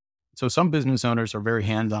end. So some business owners are very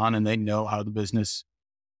hands-on and they know how the business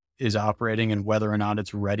is operating and whether or not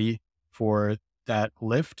it's ready for that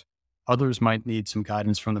lift. Others might need some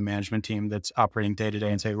guidance from the management team that's operating day to day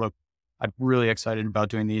and say, look, I'm really excited about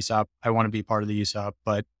doing the ESOP. I want to be part of the ESOP,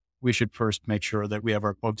 but we should first make sure that we have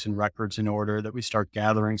our books and records in order, that we start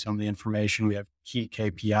gathering some of the information. We have key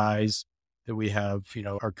KPIs, that we have,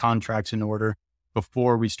 our contracts in order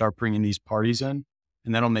before we start bringing these parties in.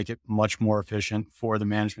 And that'll make it much more efficient for the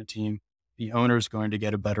management team. The owner is going to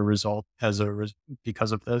get a better result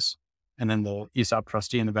because of this. And then the ESOP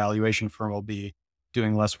trustee and the valuation firm will be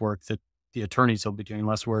doing less work, that the attorneys will be doing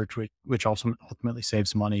less work, which also ultimately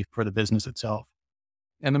saves money for the business itself.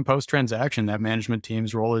 And then post-transaction, that management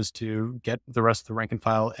team's role is to get the rest of the rank and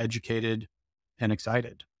file educated and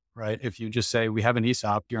excited, right? If you just say, we have an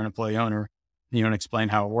ESOP, you're an employee owner, and you don't explain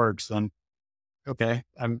how it works, then okay,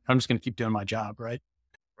 I'm just going to keep doing my job, right?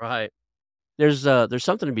 Right. There's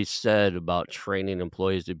something to be said about training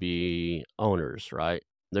employees to be owners, right?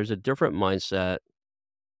 There's a different mindset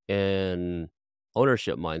and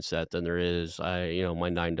ownership mindset than there is, my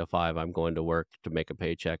 9 to 5, I'm going to work to make a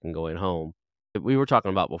paycheck and going home. We were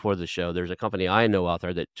talking about before the show, there's a company I know out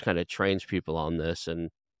there that kinda trains people on this, and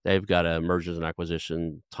they've got a mergers and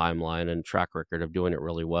acquisition timeline and track record of doing it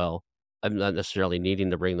really well. I'm not necessarily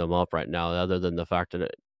needing to bring them up right now other than the fact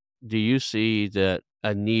that do you see that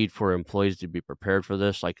a need for employees to be prepared for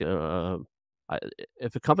this? Like, I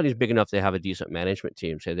if a company's big enough, they have a decent management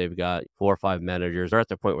team, say they've got 4 or 5 managers, they're at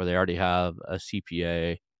the point where they already have a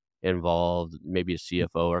CPA involved, maybe a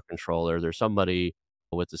CFO or controller. There's somebody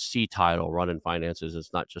with the C title running finances.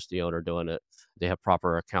 It's not just the owner doing it. They have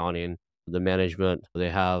proper accounting, the management,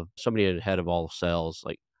 they have somebody ahead of all sales.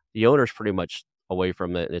 Like the owner's pretty much away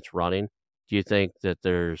from it and it's running. Do you think that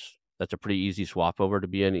that's a pretty easy swap over to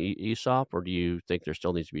be an ESOP, or do you think there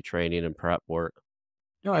still needs to be training and prep work?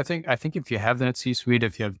 No, I think if you have that C-suite,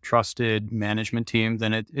 if you have trusted management team,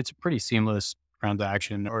 then it's a pretty seamless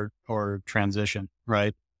transaction or transition,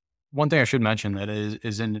 right? One thing I should mention that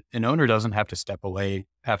is an owner doesn't have to step away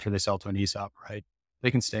after they sell to an ESOP, right?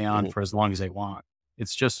 They can stay on Mhm. for as long as they want.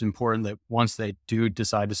 It's just important that once they do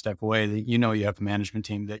decide to step away, that you have a management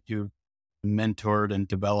team that you've mentored and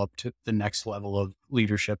developed to the next level of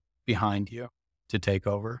leadership behind you to take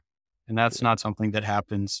over. And that's not something that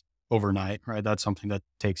happens overnight, right? That's something that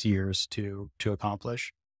takes years to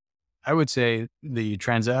accomplish. I would say the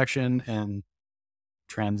transaction and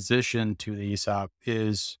transition to the ESOP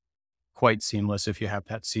is quite seamless if you have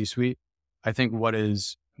that C-suite. I think what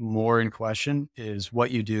is more in question is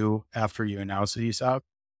what you do after you announce the ESOP.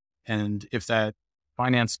 And if that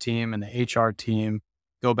finance team and the HR team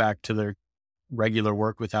go back to their regular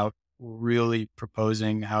work without really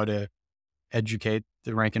proposing how to educate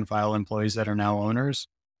the rank and file employees that are now owners,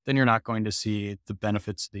 then you're not going to see the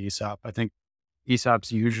benefits of the ESOP. I think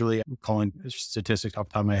ESOPs usually, I'm calling statistics off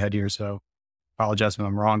the top of my head here, so apologize if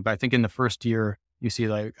I'm wrong, but I think in the first year, you see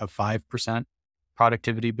like a 5%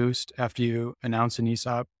 productivity boost after you announce an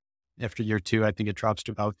ESOP. After year two, I think it drops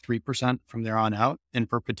to about 3% from there on out in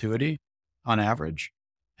perpetuity on average.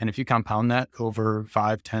 And if you compound that over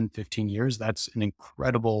 5, 10, 15 years, that's an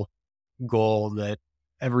incredible goal that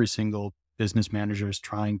every single business manager is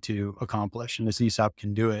trying to accomplish. And this ESOP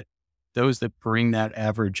can do it. Those that bring that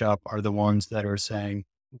average up are the ones that are saying,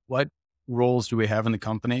 what roles do we have in the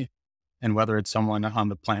company? And whether it's someone on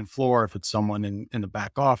the plant floor, if it's someone in the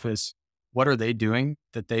back office, what are they doing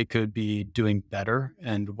that they could be doing better?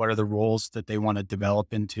 And what are the roles that they want to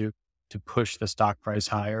develop into to push the stock price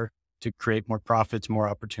higher, to create more profits, more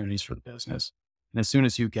opportunities for the business? And as soon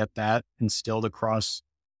as you get that instilled across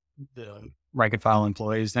the rank and file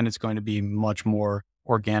employees, then it's going to be much more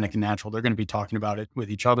organic and natural. They're going to be talking about it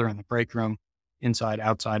with each other in the break room, inside,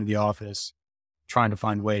 outside of the office, trying to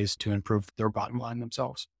find ways to improve their bottom line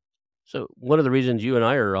themselves. So one of the reasons you and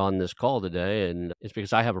I are on this call today, and it's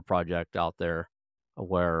because I have a project out there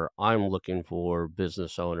where I'm looking for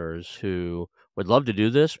business owners who would love to do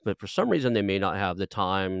this, but for some reason they may not have the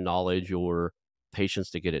time, knowledge, or patience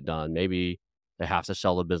to get it done. Maybe they have to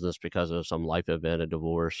sell the business because of some life event, a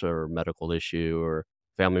divorce or medical issue, or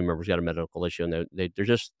family members got a medical issue, and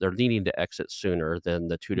they're needing to exit sooner than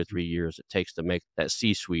the 2 to 3 years it takes to make that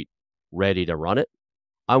C-suite ready to run it.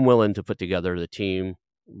 I'm willing to put together the team,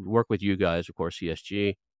 work with you guys, of course,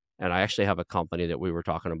 CSG, and I actually have a company that we were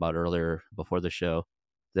talking about earlier before the show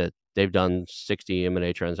that they've done 60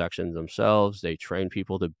 M&A transactions themselves. They train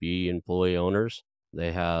people to be employee owners.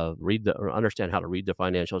 They have read the or understand how to read the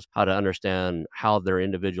financials, how to understand how their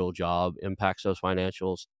individual job impacts those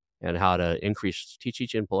financials, and how to teach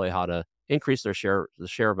each employee how to increase the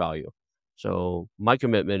share value. So my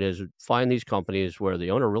commitment is find these companies where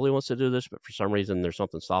the owner really wants to do this, but for some reason there's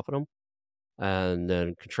something stopping them, and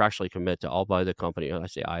then contractually commit to I'll buy the company. I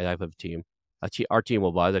say I have a team. Our team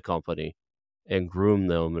will buy the company and groom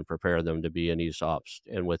them and prepare them to be in ESOPs.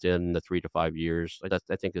 And within the 3 to 5 years, like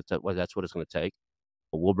I think that's what it's going to take.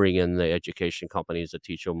 We'll bring in the education companies to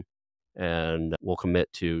teach them, and we'll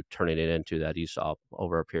commit to turning it into that ESOP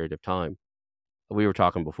over a period of time. We were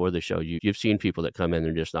talking before the show, you've seen people that come in,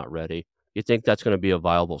 they're just not ready. You think that's gonna be a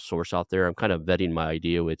viable source out there? I'm kind of vetting my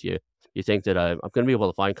idea with you. You think that I'm gonna be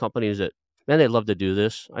able to find companies that, "Man, they'd love to do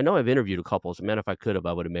this." I know I've interviewed a couple, so, "Man, if I could have,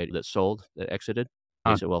 I would have made it," that sold, that exited.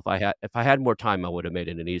 He Uh, said, "Well, if I had more time, I would have made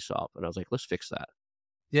it an ESOP." And I was like, "Let's fix that."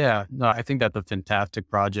 yeah, no, I think that's a fantastic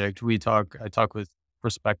project. I talk with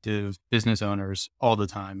prospective business owners all the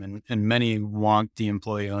time, and many want the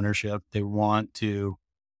employee ownership. They want to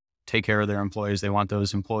take care of their employees. They want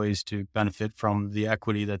those employees to benefit from the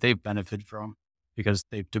equity that they've benefited from because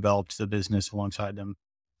they've developed the business alongside them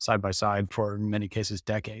side by side for, in many cases,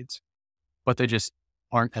 decades. But they just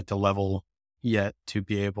aren't at the level yet to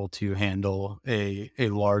be able to handle a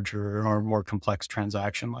larger or more complex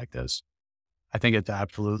transaction like this. I think it's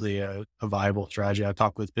absolutely a viable strategy. I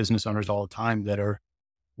talk with business owners all the time that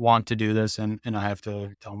want to do this, and I have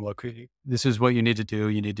to tell them, look, this is what you need to do.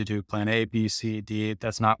 You need to do plan A, B, C, D.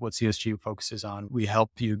 That's not what CSG focuses on. We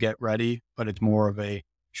help you get ready, but it's more of a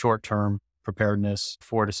short-term preparedness,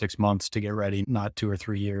 4 to 6 months to get ready, not 2 or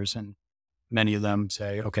 3 years. And many of them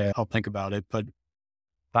say, okay, I'll think about it, but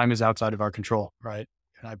time is outside of our control, right?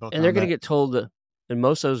 And I both And they're found gonna that. get told that, and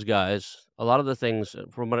most of those guys, a lot of the things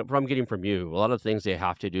from what I'm getting from you, a lot of the things they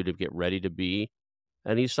have to do to get ready to be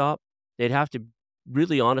an ESOP, they'd have to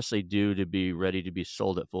really honestly do to be ready to be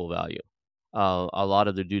sold at full value. A lot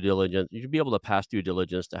of the due diligence, you should be able to pass due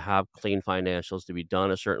diligence, to have clean financials, to be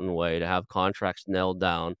done a certain way, to have contracts nailed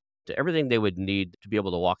down, to everything they would need to be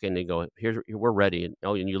able to walk in and go, "Here's we're ready." And,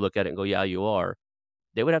 oh, and you look at it and go, "Yeah, you are."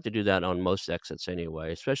 They would have to do that on most exits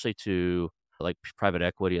anyway, especially to like private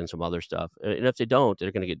equity and some other stuff. And if they don't,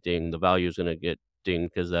 they're going to get dinged. The value is going to get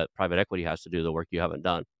dinged because that private equity has to do the work you haven't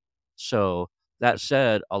done. So that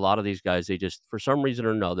said, a lot of these guys, they just, for some reason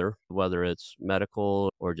or another, whether it's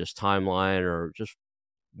medical or just timeline or just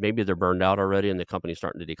maybe they're burned out already and the company's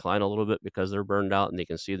starting to decline a little bit because they're burned out and they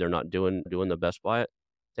can see they're not doing the best by it.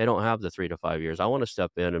 They don't have the 3 to 5 years. I want to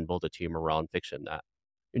step in and build a team around fixing that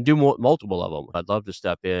and do multiple of them. I'd love to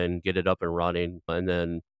step in, get it up and running, and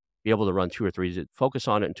then be able to run 2 or 3, focus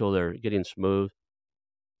on it until they're getting smooth,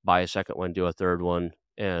 buy a second one, do a third one,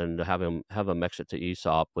 and have 'em exit to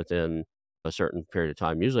ESOP within a certain period of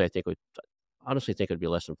time. Usually, I think we honestly think it'd be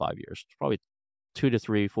less than 5 years. It's probably 2 to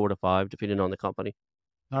 3, 4 to 5, depending on the company.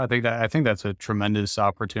 No, I think that's a tremendous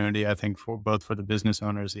opportunity. I think for both for the business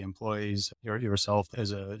owners, the employees, yourself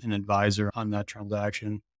as an advisor on that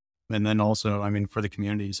transaction. And then also, I mean, for the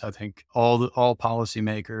communities, I think all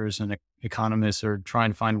policymakers and economists are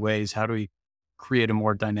trying to find ways, how do we create a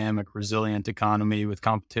more dynamic, resilient economy with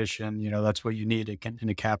competition? You know, that's what you need in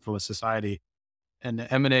a capitalist society. And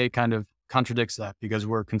the M&A kind of contradicts that because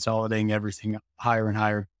we're consolidating everything higher and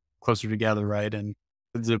higher, closer together, right? And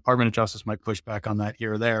the Department of Justice might push back on that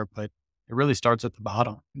here or there, but it really starts at the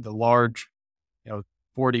bottom. The large, you know,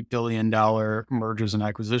 $40 billion mergers and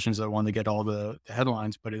acquisitions that want to get all the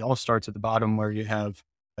headlines, but it all starts at the bottom where you have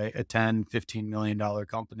a 10, $15 million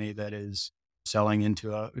company that is selling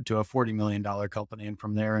into a $40 million company, and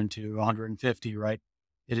from there into 150, right?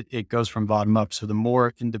 It goes from bottom up. So the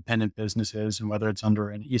more independent businesses, and whether it's under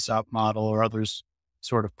an ESOP model or others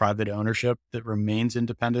sort of private ownership that remains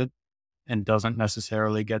independent and doesn't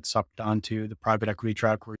necessarily get sucked onto the private equity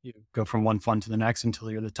track where you go from one fund to the next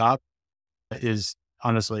until you're the top, is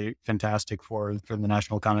honestly fantastic for the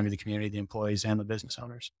national economy, the community, the employees, and the business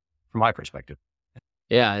owners, from my perspective.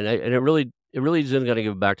 Yeah, and it really isn't gonna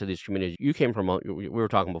give back to these communities. You came from a we were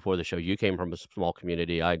talking before the show, you came from a small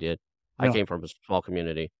community, I did. I Yeah. came from a small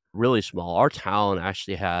community, really small. Our town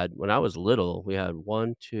actually had, when I was little, we had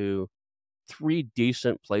 1, 2, 3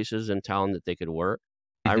 decent places in town that they could work.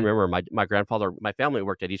 I Mhm. remember my grandfather, my family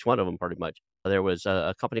worked at each one of them pretty much. There was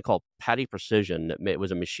a company called Patty Precision that it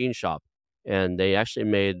was a machine shop, and they actually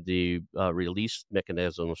made the, release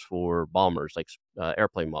mechanisms for bombers, like,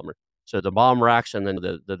 airplane bomber. So the bomb racks and then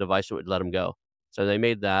the device that would let them go. So they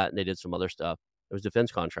made that, and they did some other stuff. It was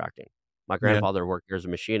defense contracting. My Yeah. grandfather worked there as a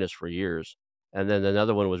machinist for years, and then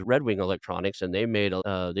another one was Red Wing Electronics, and they made,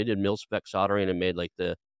 they did mil-spec soldering and made, like,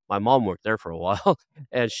 my mom worked there for a while,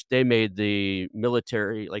 and they made the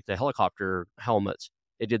military, like, the helicopter helmets.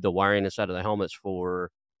 They did the wiring inside of the helmets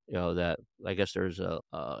for, that I guess there's a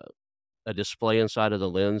display inside of the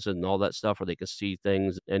lens and all that stuff where they can see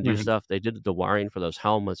things and do Mhm. stuff. They did the wiring for those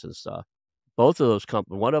helmets and stuff. Both of those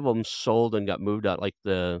companies, one of them sold and got moved out, like,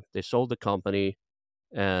 they sold the company,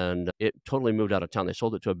 and it totally moved out of town. They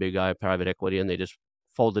sold it to a big guy, private equity, and they just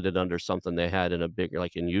folded it under something they had in a big,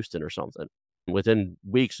 like, in Houston or something. Within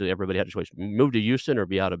weeks, everybody had a choice: move to Houston or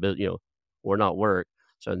be out of or not work.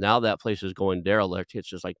 So now that place is going derelict. It's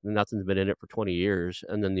just like nothing's been in it for 20 years.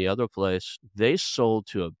 And then the other place, they sold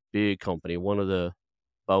to a big company, one of the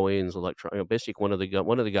Boeing's basically one of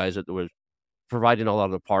the guys that was providing a lot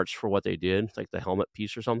of the parts for what they did, like the helmet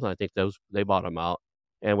piece or something. I think those they bought them out,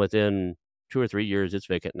 and within 2 or 3 years, it's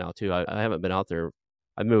vacant now too. I haven't been out there.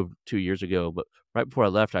 I moved 2 years ago, but right before I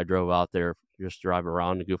left, I drove out there just to drive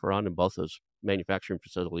around and goof around, and both those manufacturing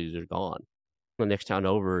facilities are gone. The next town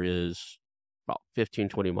over is about 15,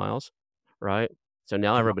 20 miles, right? So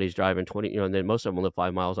now Yeah. everybody's driving 20, and then most of them live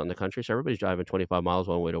 5 miles on the country, so everybody's driving 25 miles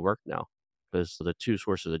one way to work now because the 2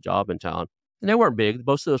 sources of job in town. And they weren't big.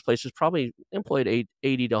 Most of those places probably employed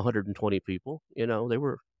 80 to 120 people, they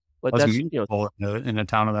were, but That's that's, meaningful in a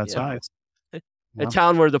town of that yeah. size. A Yeah.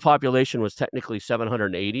 town where the population was technically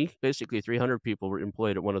 780, basically 300 people were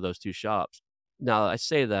employed at one of those 2 shops. Now, I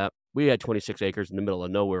say that, we had 26 acres in the middle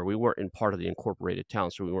of nowhere. We weren't in part of the incorporated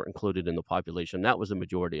town, so we weren't included in the population. That was the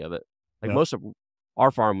majority of it. Like, Yeah. most of our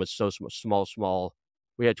farm was so small.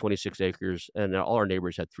 We had 26 acres, and all our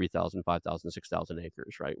neighbors had 3,000, 5,000, 6,000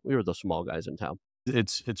 acres, right? We were the small guys in town.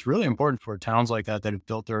 It's really important for towns like that that have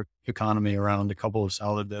built their economy around a couple of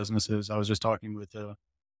solid businesses. I was just talking with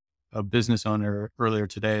a business owner earlier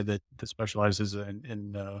today that specializes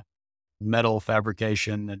in metal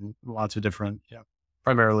fabrication and lots of different, yeah,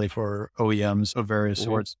 primarily for OEMs of various Mhm.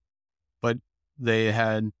 sorts. But they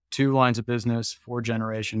had 2 lines of business, 4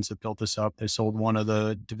 generations that built this up. They sold one of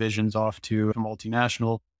the divisions off to a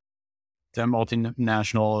multinational. That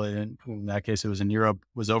multinational, in that case, it was in Europe,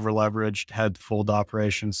 was over leveraged, had full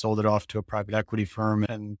operations, sold it off to a private equity firm.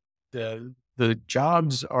 And the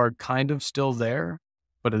jobs are kind of still there,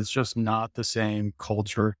 but it's just not the same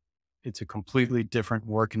culture. It's a completely different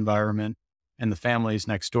work environment. And the families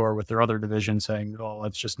next door with their other division saying, oh,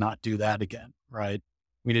 let's just not do that again. Right.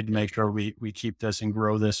 We need to Yeah. make sure we keep this and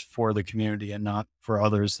grow this for the community and not for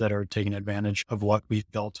others that are taking advantage of what we've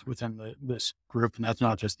built within this group. And that's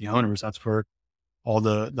not just the owners, that's for all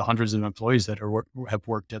the hundreds of employees that have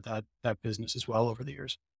worked at that business as well over the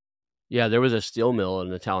years. Yeah, there was a steel mill in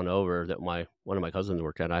the town over that one of my cousins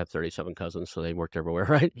worked at. I have 37 cousins, so they worked everywhere,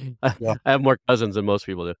 right? I Yeah. I have more cousins than most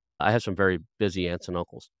people do. I have some very busy aunts and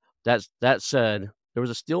uncles. That said, there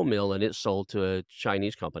was a steel mill, and it sold to a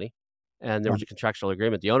Chinese company, and there Yeah. was a contractual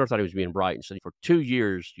agreement. The owner thought he was being bright and said, "For 2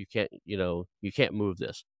 years, you can't move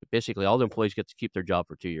this." Basically, all the employees get to keep their job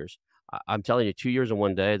for 2 years. I'm telling you, 2 years and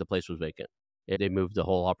 1 day, the place was vacant. They moved the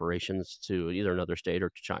whole operations to either another state or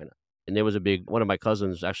to China. And there was a big one of my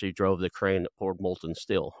cousins actually drove the crane that poured molten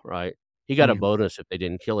steel, right? He got a Mhm. bonus if they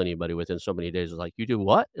didn't kill anybody within so many days. It's like, "You do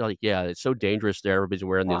what?" They're like, "Yeah, it's so dangerous there. Everybody's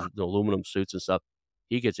wearing these Wow. the aluminum suits and stuff."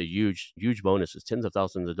 He gets a huge, huge bonus. It's tens of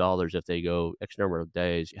thousands of dollars if they go X number of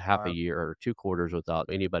days, half a Wow. year or 2 quarters without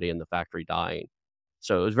anybody in the factory dying.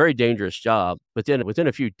 So it was a very dangerous job. But then within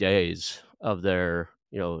a few days of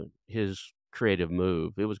his creative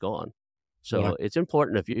move, it was gone. Yeah. So it's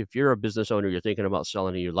important if you're a business owner, you're thinking about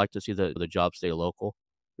selling and you'd like to see the job stay local,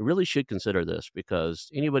 you really should consider this because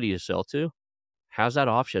anybody you sell to has that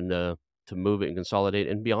option to move it and consolidate.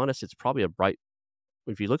 And be honest, it's probably a bright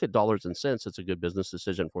if you look at dollars and cents, it's a good business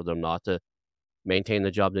decision for them not to maintain the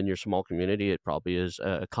job in your small community. It probably is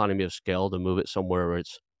a economy of scale to move it somewhere where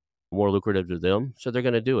it's more lucrative to them. So they're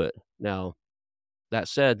going to do it. Now, that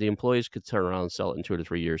said, the employees could turn around and sell it in 2 to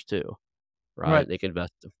 3 years too. Right? Right. They can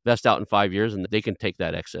vest out in 5 years, and they can take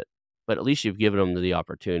that exit. But at least you've given them the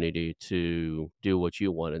opportunity to do what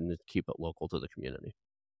you want and to keep it local to the community.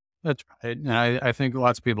 That's right. And I think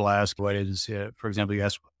lots of people ask, what is, for example, you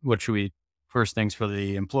ask, what should we, first things for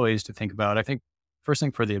the employees to think about? I think first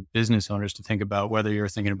thing for the business owners to think about, whether you're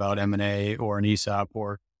thinking about M&A or an ESOP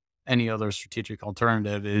or any other strategic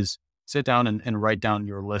alternative, is sit down and write down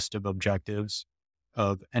your list of objectives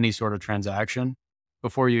of any sort of transaction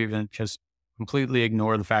before you even just completely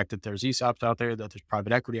ignore the fact that there's ESOPs out there, that there's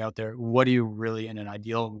private equity out there. What do you really, in an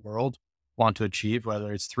ideal world, want to achieve,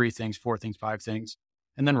 whether it's 3 things, 4 things, 5 things,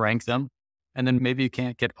 and then rank them. And then maybe you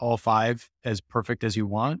can't get all 5 as perfect as you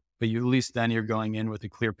want, but you at least then you're going in with a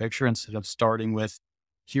clear picture instead of starting with,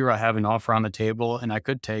 here I have an offer on the table and I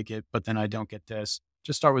could take it, but then I don't get this.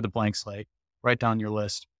 Just start with a blank slate, write down your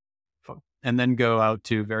list, and then go out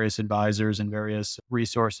to various advisors and various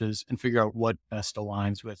resources and figure out what best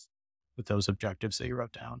aligns with those objectives that you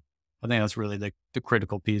wrote down. I think that's really the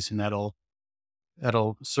critical piece, and that'll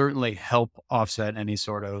certainly help offset any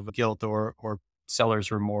sort of guilt or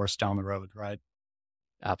seller's remorse down the road, right?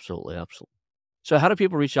 Absolutely, absolutely. So how do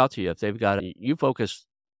people reach out to you if they've got you focus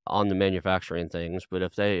on the manufacturing things, but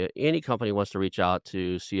if any company wants to reach out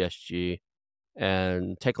to CSG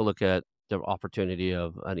and take a look at the opportunity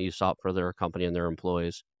of an ESOP for their company and their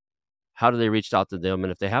employees, how do they reach out to them?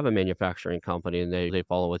 And if they have a manufacturing company and they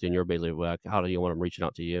follow within your bailiwick, how do you want them reaching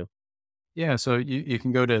out to you? Yeah. So you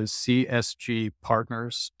can go to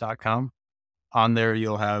csgpartners.com. On there,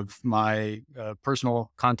 you'll have my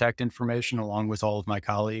personal contact information along with all of my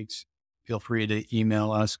colleagues. Feel free to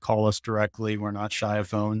email us, call us directly. We're not shy of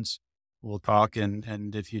phones. We'll talk.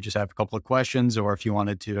 And if you just have a couple of questions, or if you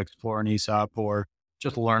wanted to explore an ESOP or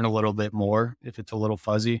just learn a little bit more, if it's a little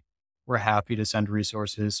fuzzy, we're happy to send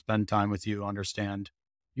resources, spend time with you, understand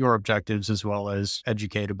your objectives as well as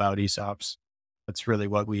educate about ESOPs. That's really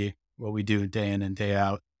what we do day in and day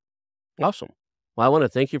out. Awesome. Well, I want to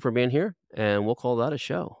thank you for being here, and we'll call that a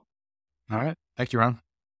show. All right. Thank you, Ron.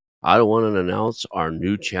 I want to announce our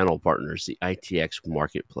new channel partners, the ITX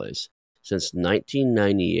Marketplace. Since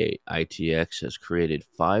 1998, ITX has created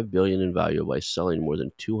 $5 billion in value by selling more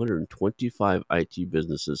than 225 IT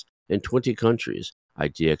businesses in 20 countries.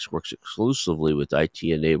 ITX works exclusively with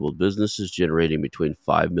IT-enabled businesses generating between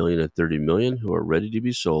 $5 million and $30 million who are ready to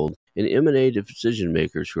be sold, and M&A decision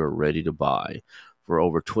makers who are ready to buy. For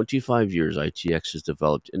over 25 years, ITX has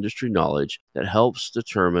developed industry knowledge that helps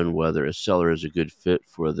determine whether a seller is a good fit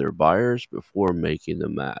for their buyers before making the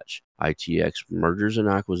match. ITX Mergers and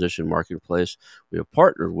Acquisition Marketplace we have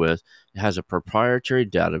partnered with has a proprietary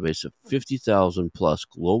database of 50,000 plus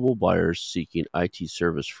global buyers seeking IT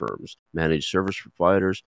service firms, managed service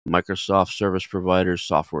providers, Microsoft service providers,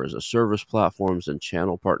 software as a service platforms, and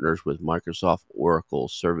channel partners with Microsoft, Oracle,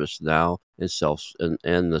 ServiceNow, and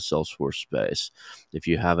the Salesforce space. If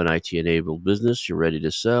you have an IT-enabled business you're ready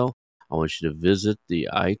to sell, I want you to visit the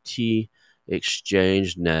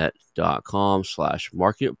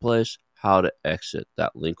itexchangenet.com/marketplace. How to exit.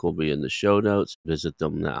 That link will be in the show notes. Visit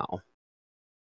them now.